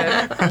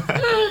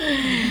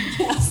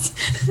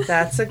 good.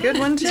 That's a good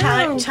one, too.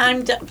 Time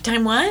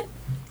what?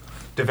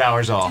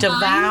 Devours all.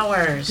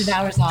 Devours.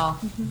 Devours all.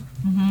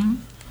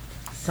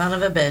 Son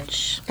of a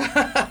bitch.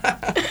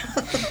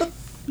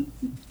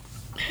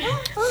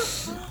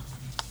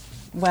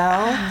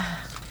 Well,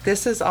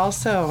 this is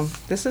also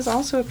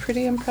a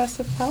pretty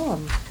impressive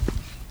poem.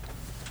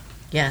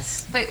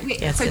 Yes. But wait,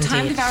 Yes, so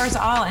time indeed. devours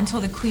all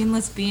until the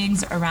queenless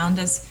beings around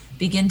us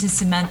begin to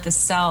cement the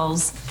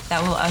cells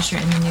that will usher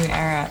in the new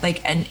era.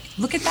 Like, and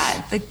look at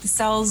that. Like the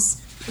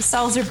cells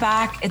are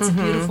back. It's a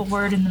beautiful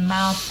word in the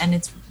mouth, and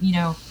it's, you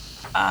know,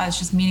 it's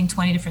just meaning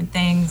 20 different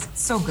things.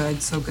 It's so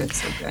good, so good,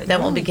 so good. That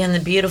will begin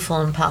the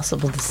beautiful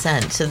impossible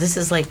descent. So this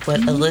is like what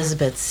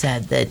Elizabeth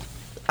said that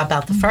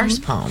about the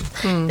first poem,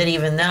 that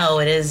even though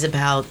it is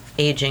about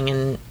aging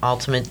and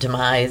ultimate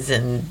demise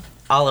and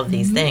all of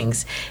these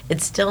things,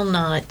 it's still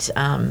not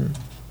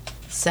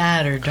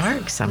sad or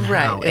dark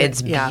somehow. Right.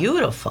 It's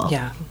beautiful.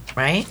 Yeah.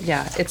 Right?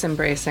 Yeah, it's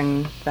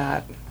embracing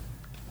that.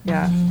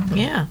 Yeah.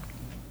 Yeah.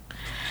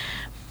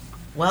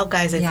 Well,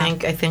 guys, I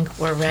think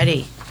we're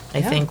ready.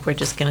 I think we're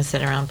just going to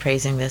sit around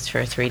praising this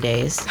for 3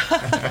 days.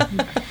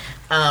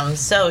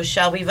 So,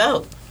 shall we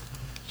vote?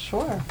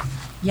 Sure.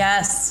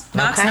 Yes.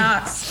 Knox, Okay.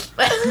 Knox.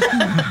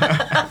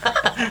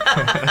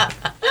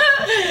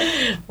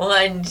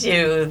 1,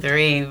 2,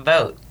 3,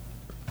 vote.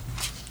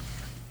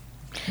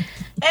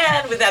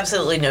 And with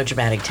absolutely no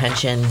dramatic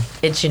tension,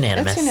 it's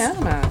unanimous. It's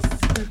unanimous.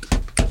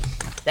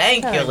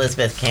 Thank you,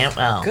 Elizabeth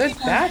Cantwell. Good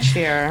batch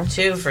here.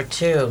 2 for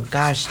 2.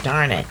 Gosh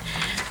darn it.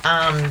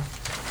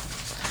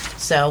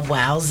 So,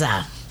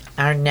 wowza.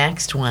 Our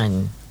next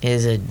one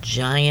is a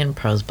giant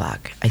prose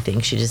block. I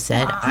think she just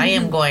said, I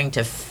am going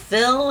to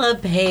fill a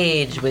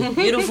page with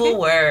beautiful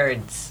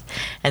words.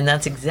 And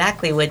that's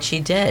exactly what she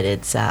did.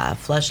 It's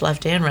flush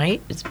left and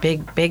right. It's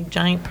big,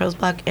 giant prose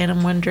block. And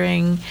I'm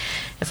wondering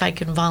if I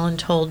can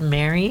volunteer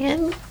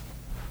Marion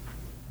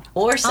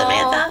or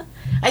Samantha.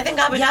 I think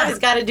Abu Dhabi's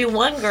got to do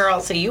one, girl,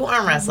 so you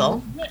arm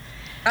wrestle.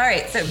 All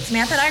right, so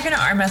Samantha and I are going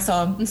to arm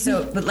wrestle.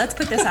 So, but let's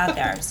put this out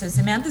there. So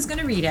Samantha's going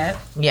to read it,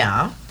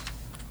 Yeah.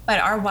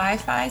 but our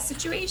Wi-Fi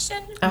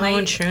situation Oh,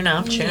 might true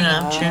enough.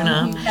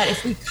 that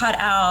if we cut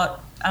out,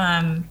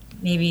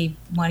 maybe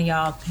one of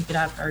y'all pick it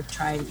up or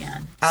try it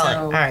again.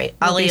 All right.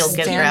 Ali will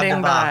get grab the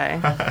Standing ball. by.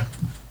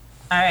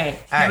 All right,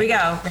 here we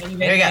go. Ready? Here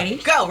we go. Ready?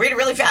 Go. Read it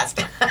really fast.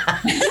 All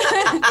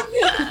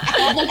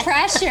the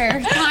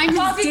pressure. Time is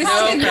No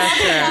distant.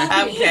 pressure.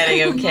 I'm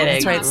kidding.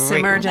 That's right.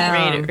 Simmer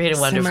down. Read it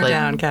wonderfully. Simmer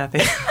down,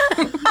 Kathy.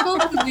 People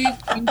who live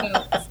in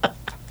boats.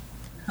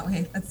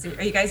 Okay, let's see.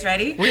 Are you guys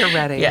ready? We're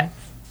ready. Yeah.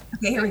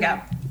 Okay, here we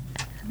go.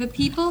 The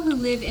people who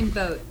live in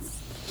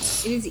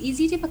boats. It is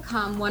easy to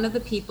become one of the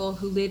people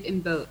who live in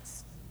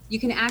boats. You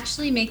can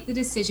actually make the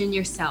decision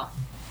yourself.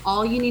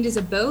 All you need is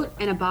a boat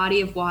and a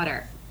body of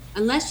water.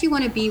 Unless you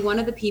want to be one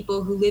of the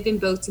people who live in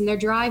boats in their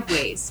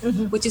driveways,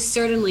 which is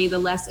certainly the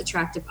less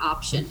attractive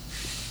option.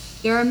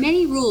 There are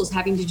many rules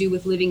having to do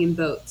with living in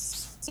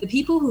boats. The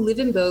people who live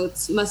in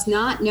boats must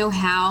not know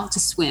how to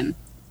swim.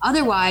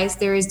 Otherwise,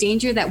 there is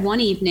danger that one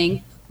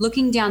evening,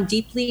 looking down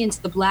deeply into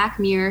the black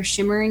mirror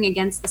shimmering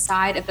against the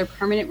side of their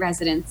permanent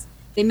residence,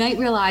 they might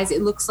realize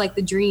it looks like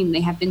the dream they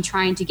have been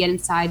trying to get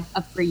inside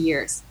of for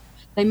years.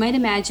 They might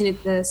imagine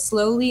it the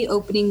slowly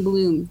opening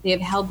bloom they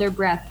have held their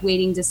breath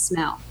waiting to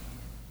smell.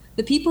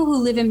 The people who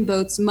live in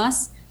boats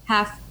must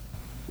have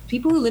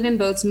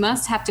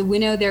to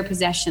winnow their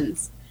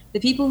possessions. The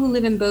people who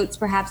live in boats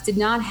perhaps did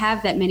not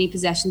have that many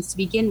possessions to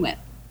begin with.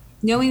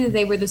 Knowing that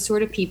they were the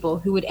sort of people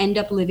who would end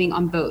up living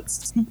on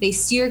boats, they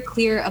steered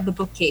clear of the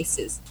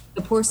bookcases,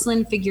 the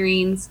porcelain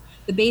figurines,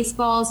 the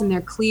baseballs in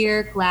their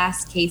clear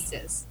glass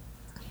cases.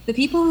 The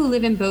people who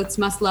live in boats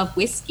must love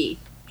whiskey,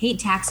 hate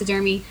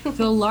taxidermy,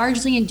 feel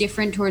largely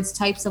indifferent towards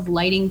types of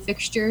lighting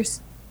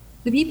fixtures.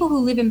 The people who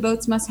live in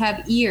boats must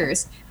have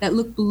ears that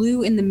look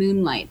blue in the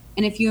moonlight,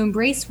 and if you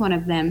embrace one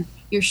of them,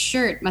 your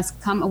shirt must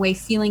come away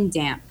feeling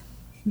damp.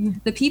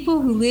 The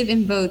people who live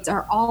in boats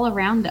are all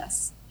around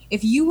us.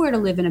 If you were to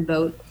live in a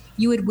boat,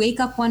 you would wake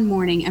up one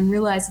morning and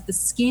realize that the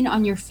skin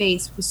on your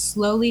face was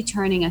slowly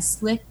turning a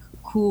slick,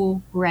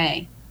 cool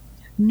gray.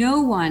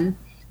 No one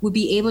would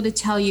be able to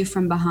tell you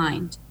from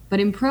behind, but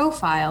in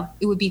profile,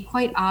 it would be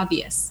quite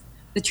obvious.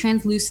 The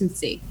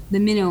translucency, the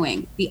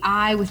minnowing, the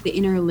eye with the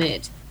inner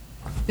lid.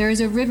 There is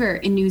a river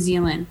in New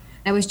Zealand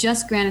that was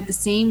just granted the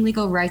same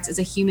legal rights as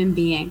a human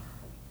being.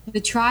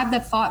 The tribe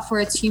that fought for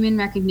its human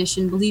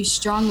recognition believes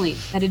strongly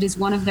that it is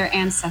one of their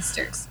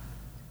ancestors.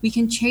 We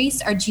can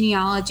trace our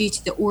genealogy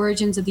to the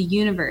origins of the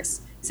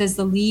universe, says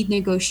the lead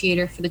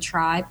negotiator for the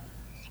tribe,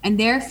 and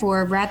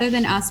therefore, rather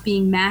than us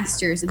being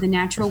masters of the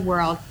natural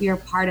world, we are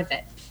part of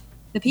it.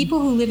 The people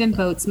who live in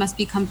boats must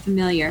become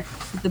familiar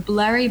with the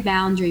blurry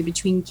boundary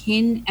between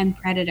kin and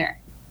predator.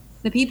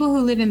 The people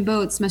who live in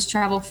boats must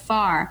travel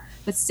far,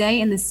 but stay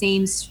in the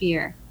same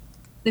sphere.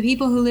 The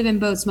people who live in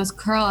boats must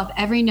curl up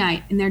every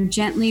night in their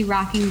gently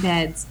rocking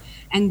beds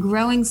and,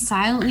 growing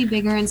silently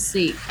bigger in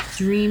sleep,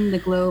 dream the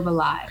globe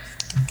alive.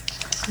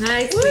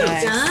 Nicely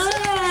done,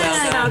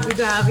 Abu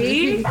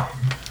Dhabi.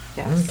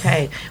 Yes.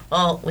 Okay.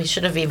 Well, we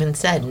should have even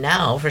said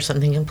now for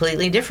something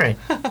completely different,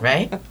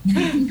 right?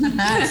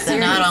 So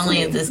not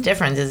only is this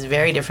different, it's a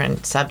very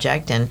different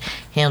subject and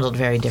handled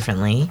very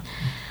differently.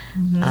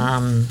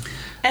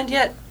 And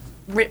yet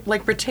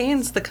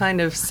retains the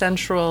kind of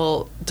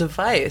central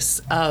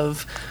device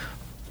of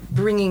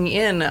bringing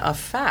in a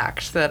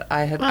fact that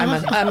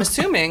I'm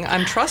assuming,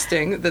 I'm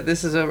trusting that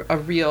this is a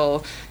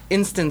real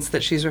instance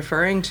that she's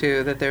referring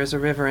to, that there's a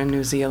river in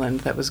New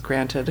Zealand that was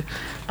granted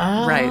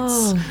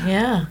rights.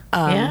 Yeah.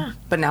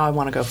 But now I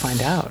want to go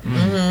find out.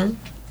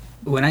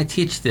 When I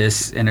teach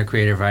this in a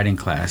creative writing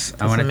class,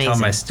 I want to tell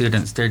my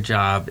students their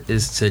job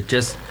is to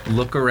just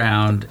look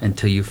around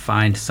until you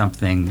find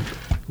something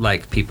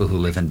like people who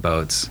live in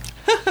boats.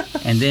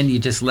 And then you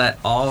just let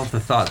all of the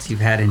thoughts you've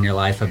had in your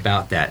life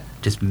about that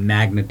just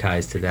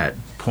magnetize to that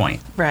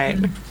point. Right.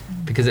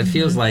 Because it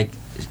feels like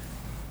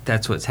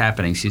that's what's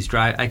happening.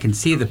 I can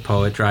see the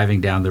poet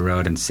driving down the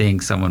road and seeing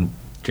someone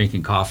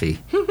drinking coffee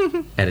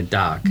at a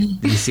dock.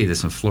 You see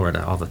this in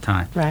Florida all the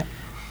time. Right.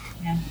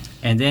 Yeah.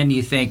 And then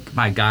you think,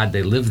 my God,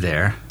 they live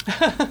there.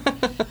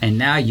 And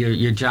now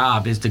your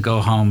job is to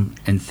go home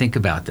and think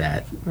about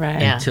that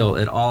until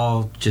it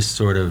all just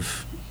sort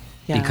of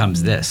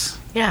becomes this.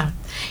 Yeah.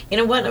 You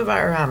know, one of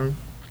our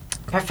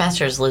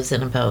professors lives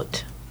in a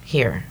boat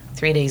here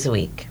 3 days a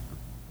week.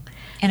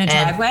 In a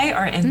driveway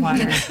or in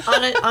water?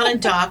 on a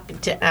dock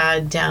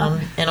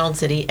down in Old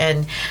City,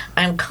 and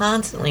I'm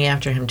constantly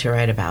after him to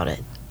write about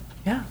it.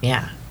 Yeah.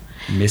 Yeah.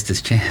 Missed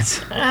his chance.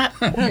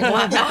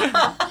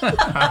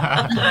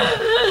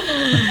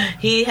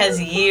 He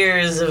has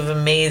years of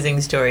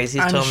amazing stories.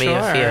 He's told me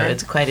a few.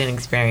 It's quite an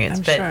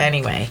experience.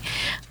 Anyway,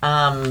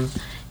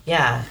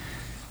 yeah.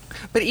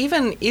 But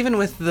even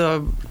with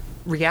the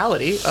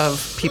reality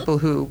of people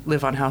who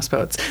live on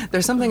houseboats,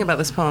 there's something about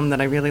this poem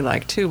that I really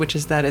like too, which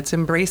is that it's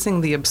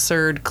embracing the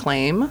absurd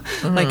claim.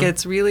 Like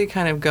it's really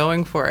kind of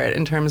going for it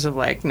in terms of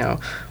like, no,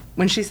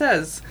 when she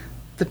says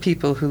the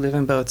people who live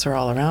in boats are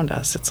all around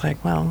us, it's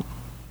like, well,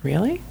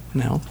 really?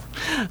 No.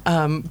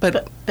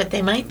 But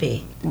they might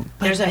be.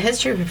 There's a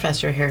history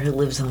professor here who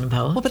lives on a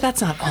boat. Well, but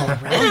that's not all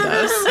around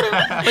us.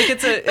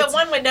 Like but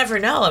one would never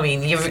know. I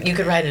mean, you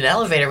could ride an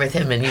elevator with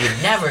him and you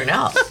would never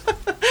know.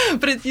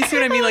 But you see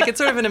what I mean? Like it's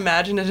sort of an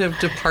imaginative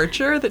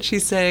departure that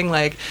she's saying,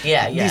 like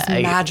these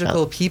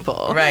magical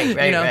people. Right.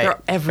 You know,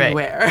 they're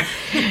everywhere.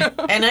 Right.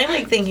 And I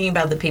like thinking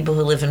about the people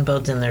who live in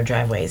boats in their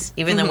driveways,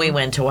 even though we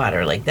went to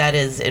water. Like that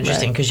is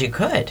interesting because you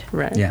could.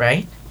 Right. Yeah.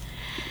 Right?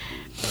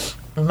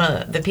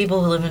 The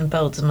people who live in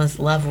boats must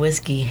love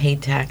whiskey,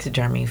 hate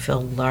taxidermy,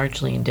 feel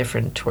largely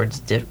indifferent towards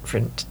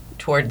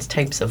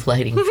types of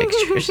lighting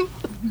fixtures.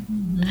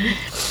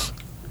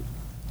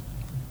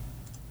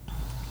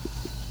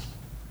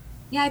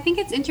 Yeah, I think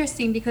it's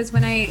interesting because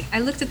when I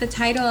looked at the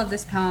title of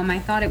this poem, I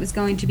thought it was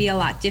going to be a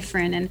lot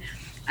different. And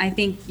I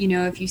think, you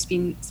know, if you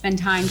spend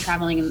time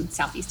traveling in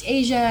Southeast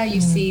Asia, you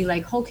see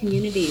like whole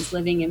communities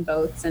living in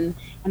boats, and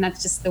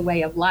that's just the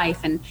way of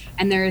life. And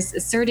there's a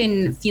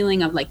certain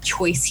feeling of like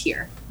choice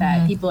here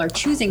that people are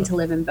choosing to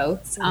live in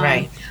boats.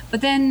 Right.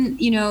 But then,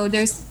 you know,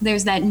 there's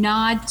that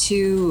nod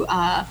to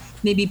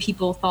maybe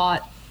people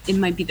thought it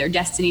might be their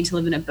destiny to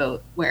live in a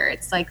boat, where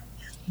it's like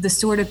the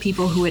sort of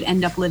people who would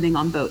end up living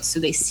on boats. So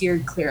they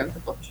steered clear of the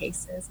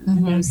bookcases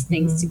and those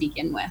things to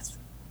begin with.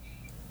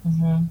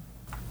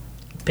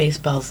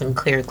 Baseballs in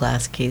clear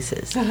glass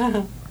cases.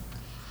 Yep.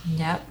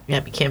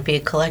 Yep, you can't be a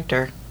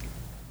collector.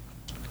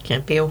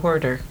 Can't be a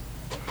hoarder.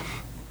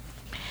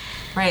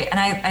 Right, and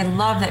I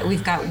love that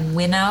we've got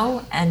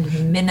winnow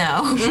and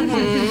minnow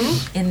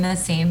in the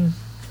same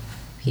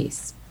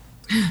piece.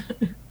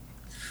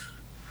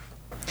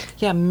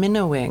 Yeah,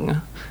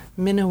 minnowing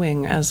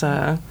as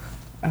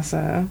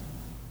the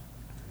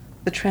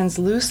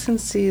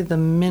translucency, the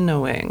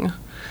minnowing.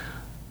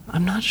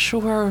 I'm not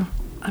sure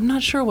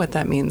what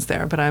that means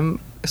there, but I'm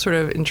sort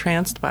of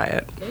entranced by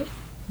it.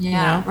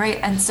 Yeah, You know? right.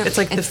 And so It's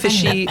like the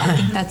fishy- I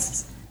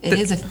think it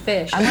is a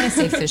Fish. I want to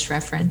say fish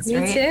reference, Me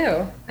right?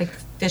 too. Like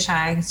fish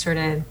eye sort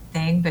of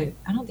thing, but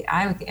I don't the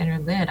eye with the inner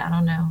lid. I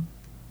don't know.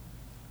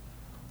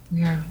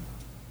 Weird.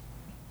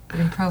 But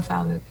in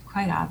profile, but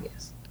quite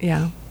obvious.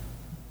 Yeah.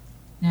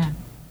 Yeah.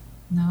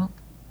 No.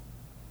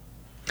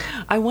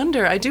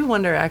 I do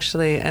wonder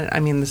actually, and I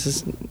mean, this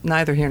is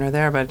neither here nor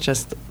there, but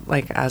just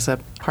like as a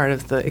part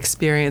of the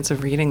experience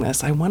of reading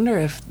this, I wonder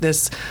if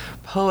this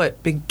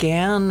poet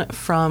began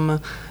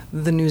from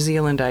the New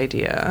Zealand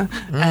idea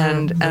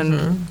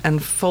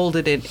and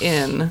folded it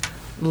in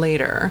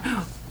later,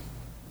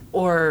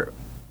 or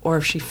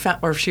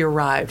if she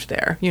arrived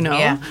there, you know,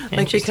 Yeah,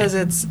 like because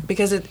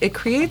it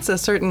creates a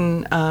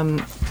certain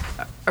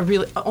a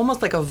really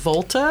almost like a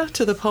volta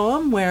to the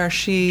poem where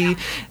she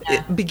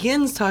it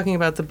begins talking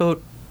about the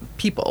boat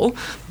people,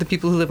 the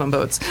people who live on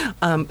boats,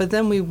 but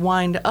then we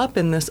wind up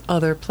in this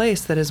other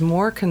place that is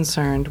more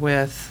concerned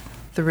with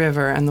the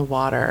river and the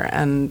water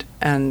and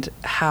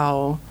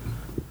how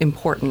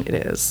important it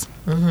is.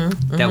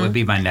 That would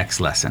be my next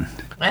lesson.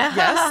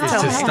 Yes,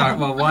 Is to start.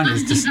 Well, one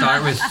is to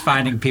start with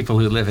finding people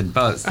who live in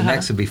boats. The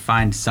next would be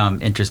find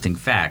some interesting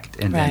fact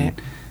and then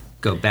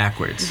go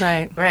backwards.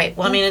 Right. Right.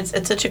 Well, I mean,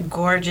 it's such a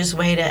gorgeous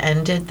way to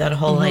end it. That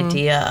whole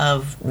idea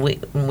of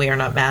we are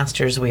not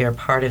masters, we are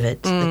part of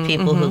it. The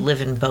people who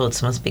live in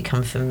boats must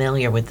become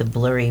familiar with the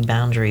blurry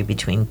boundary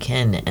between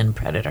kin and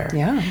predator.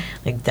 Yeah.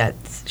 Like that,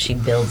 she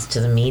builds to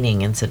the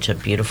meaning in such a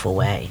beautiful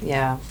way.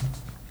 Yeah.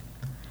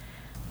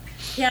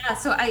 Yeah,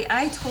 so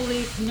I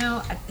totally,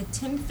 at the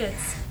Tim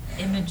Fitz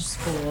Image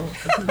School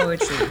of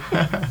Poetry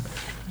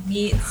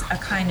meets a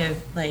kind of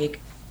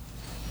like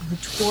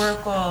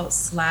rhetorical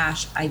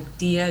 /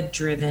 idea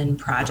driven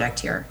project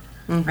here,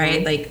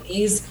 right? Like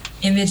these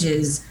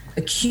images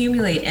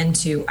accumulate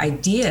into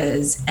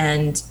ideas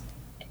and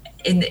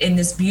in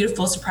this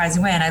beautiful,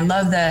 surprising way. And I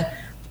love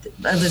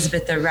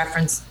Elizabeth, the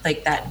reference,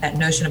 like that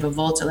notion of a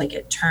volta, like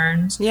it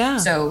turns. Yeah.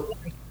 So,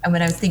 and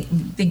when I was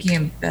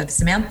thinking of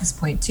Samantha's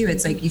point too,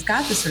 it's like you've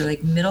got this sort of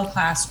like middle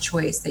class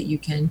choice that you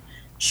can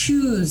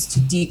choose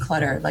to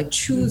declutter, like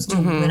choose to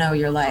winnow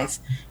your life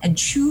and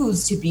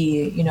choose to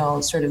be,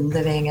 sort of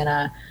living in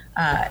a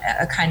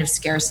kind of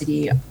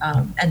scarcity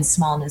and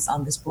smallness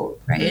on this boat,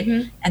 right?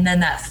 And then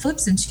that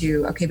flips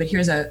into, okay, but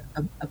here's a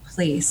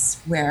place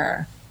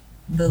where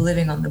the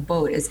living on the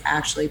boat is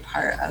actually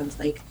part of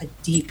like a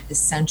deep,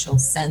 essential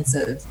sense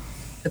of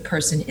the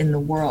person in the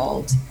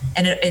world,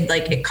 and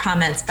it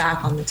comments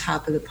back on the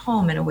top of the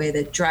poem in a way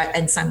that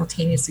and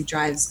simultaneously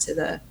drives to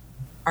the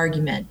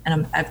argument.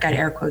 And I've got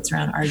air quotes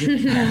around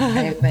argument here,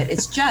 right? But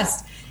it's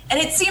just, and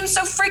it seems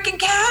so freaking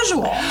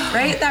casual,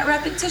 right? That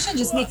repetition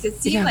just makes it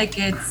seem like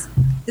it's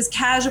this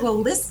casual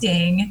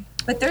listing,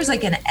 but there's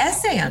like an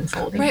essay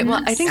unfolding. Right.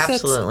 Well, I think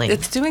Absolutely.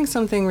 it's doing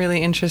something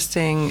really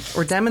interesting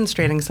or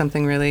demonstrating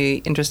something really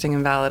interesting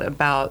and valid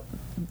about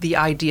the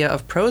idea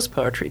of prose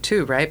poetry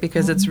too, right?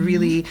 Because it's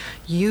really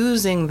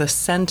using the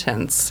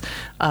sentence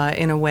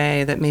in a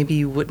way that maybe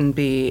you wouldn't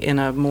be in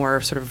a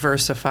more sort of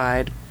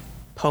versified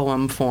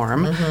poem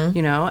form,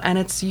 and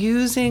it's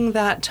using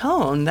that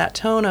tone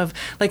of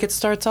like it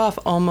starts off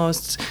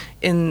almost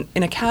in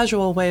a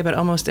casual way, but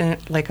almost in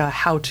like a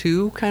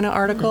how-to kind of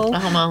article,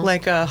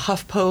 like a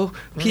HuffPo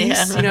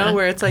piece,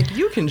 where it's like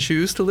you can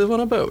choose to live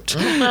on a boat,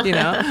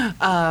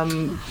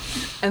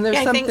 and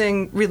there's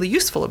something really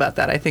useful about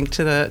that, I think,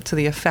 to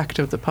the effect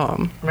of the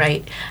poem.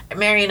 Right.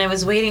 Marion, I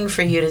was waiting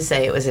for you to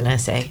say it was an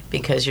essay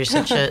because you're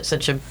such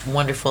a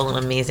wonderful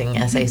and amazing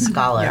essay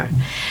scholar.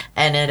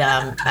 And it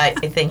I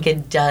think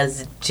it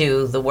does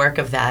do the work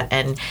of that.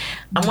 And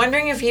I'm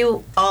wondering if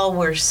you all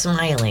were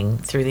smiling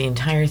through the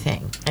entire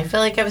thing. I feel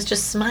like I was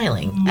just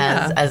smiling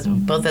as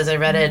both as I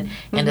read it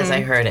and as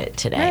I heard it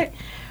today.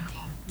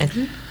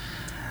 Right.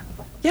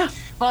 Yeah.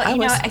 Well,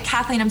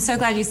 Kathleen, I'm so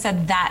glad you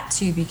said that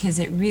too, because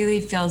it really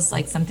feels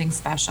like something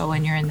special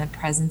when you're in the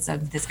presence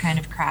of this kind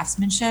of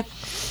craftsmanship,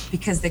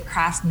 because the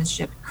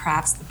craftsmanship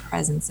crafts the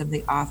presence of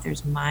the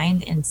author's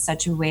mind in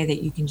such a way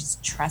that you can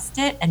just trust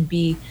it and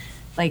be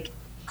like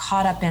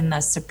caught up in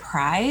the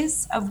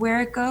surprise of where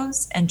it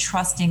goes and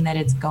trusting that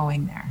it's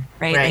going there,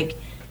 right?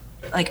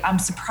 Like I'm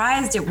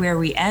surprised at where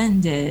we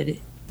ended,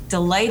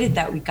 delighted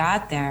that we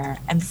got there,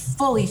 and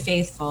fully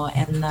faithful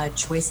in the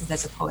choices that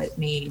the poet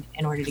made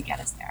in order to get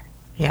us there.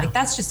 Yeah. Like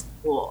that's just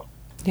cool.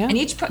 Yeah. And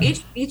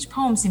each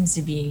poem seems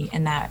to be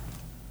in that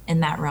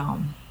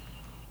realm.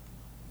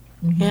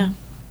 Yeah.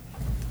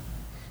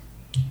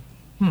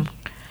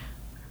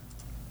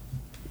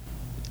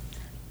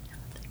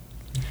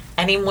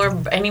 Any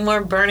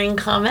more burning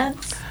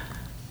comments?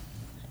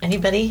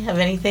 Anybody have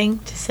anything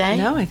to say?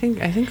 No, I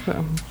think I'm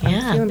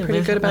feeling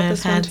pretty good about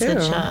this one too. We've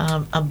had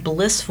such a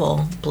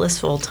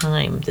blissful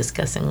time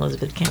discussing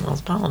Elizabeth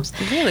Cantwell's poems.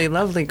 Really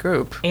lovely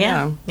group.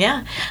 Yeah.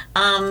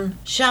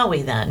 Shall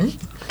we then?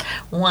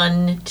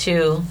 1,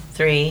 2,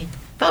 3,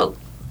 vote.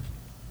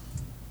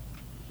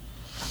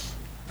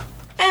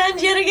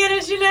 And yet again,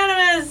 it's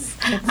unanimous.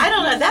 I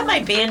don't know. That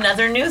might be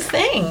another new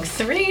thing.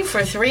 3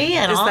 for 3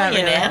 and Is all that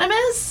really?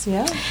 unanimous.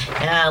 Yeah.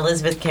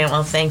 Elizabeth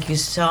Cantwell, thank you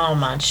so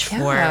much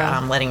for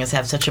letting us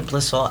have such a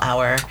blissful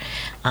hour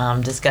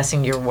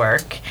discussing your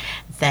work.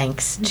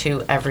 Thanks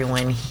to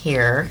everyone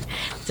here.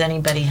 Does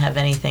anybody have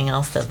anything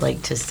else they'd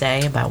like to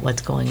say about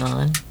what's going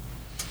on?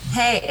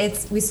 Hey,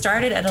 we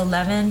started at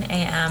 11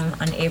 a.m.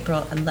 on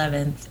April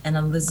 11th, and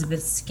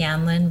Elizabeth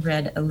Scanlon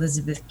read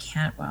Elizabeth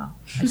Cantwell.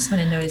 I just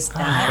want to notice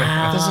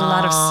that. There's a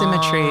lot of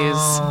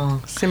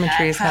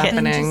symmetries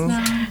happening.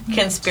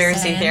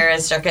 Conspiracy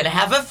theorists are going to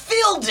have a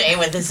field day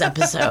with this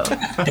episode.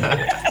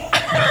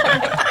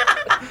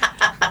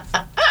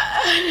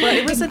 Well,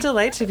 it was a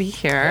delight to be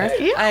here.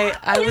 Yeah.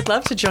 I would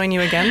love to join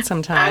you again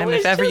sometime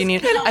if ever you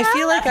need. I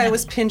feel like I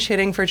was pinch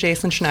hitting for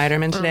Jason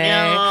Schneiderman today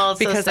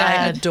because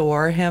I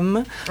adore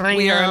him.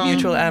 We are a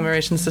mutual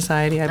admiration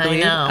society, I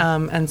believe.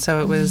 And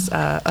so it was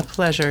a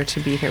pleasure to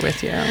be here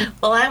with you.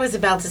 Well, I was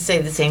about to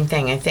say the same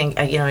thing. I think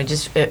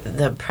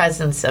the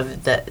presence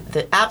of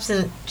the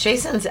absent.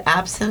 Jason's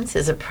absence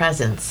is a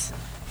presence.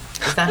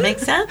 Does that make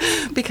sense?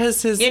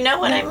 Because you know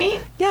what I mean?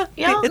 Yeah,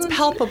 it's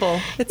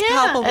palpable. It's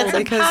palpable. It's a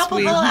because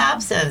palpable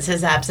absence,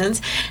 his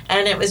absence.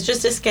 And it was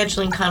just a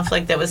scheduling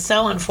conflict that was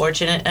so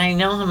unfortunate. And I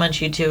know how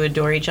much you two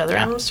adore each other.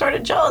 I'm sort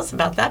of jealous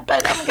about that,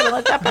 but I'm going to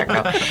let that part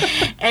go.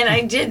 And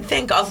I did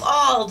think of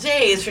all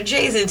days for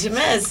Jason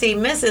to see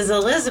Mrs.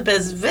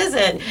 Elizabeth's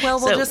visit. Well,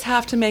 we'll just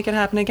have to make it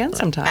happen again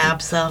sometime.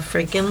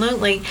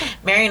 Absolutely.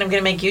 Marion, I'm going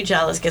to make you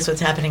jealous. Guess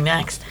what's happening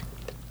next?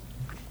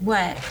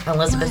 What?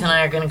 Elizabeth and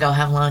I are going to go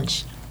have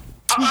lunch.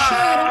 You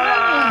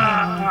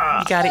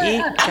gotta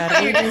eat.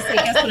 You're going to say,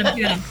 guess what I'm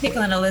doing? I'm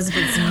tickling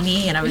Elizabeth's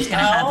knee, and I was going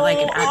to have like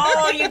an hour.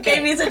 Oh, you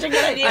gave me such a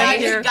good idea.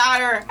 I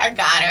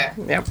got her.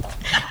 Yep.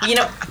 You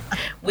know,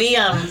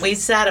 we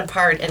sat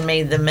apart and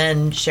made the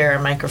men share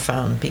a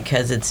microphone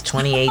because it's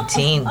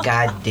 2018.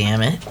 God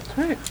damn it.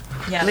 All right.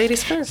 Yeah.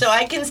 Ladies first. So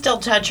I can still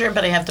touch her,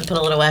 but I have to put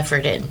a little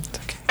effort in.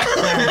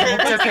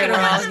 It's okay. We're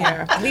all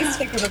here. At least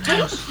stick with a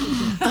punch.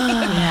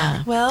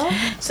 Yeah. Well,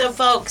 so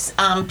folks,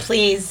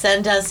 please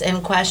send us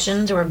in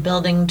questions. We're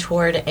building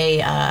toward we're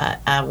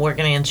going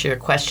to answer your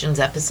questions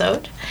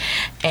episode.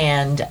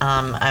 And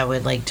I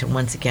would like to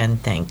once again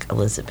thank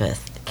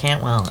Elizabeth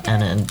Cantwell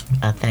and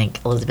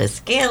thank Elizabeth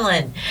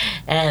Scanlon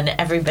and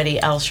everybody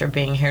else for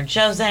being here.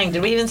 Joe Zhang,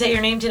 did we even say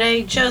your name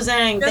today? Joe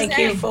Zhang, thank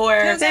you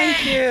for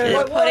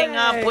putting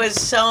up with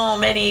so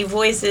many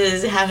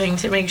voices, having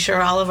to make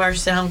sure all of our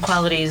sound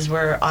qualities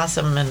were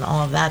awesome and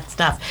all of that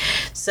stuff.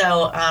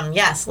 So,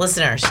 yes,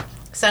 listeners,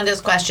 send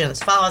us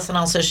questions, follow us on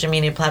all social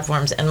media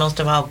platforms, and most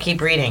of all, keep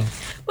reading.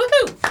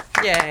 Woohoo!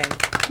 yay.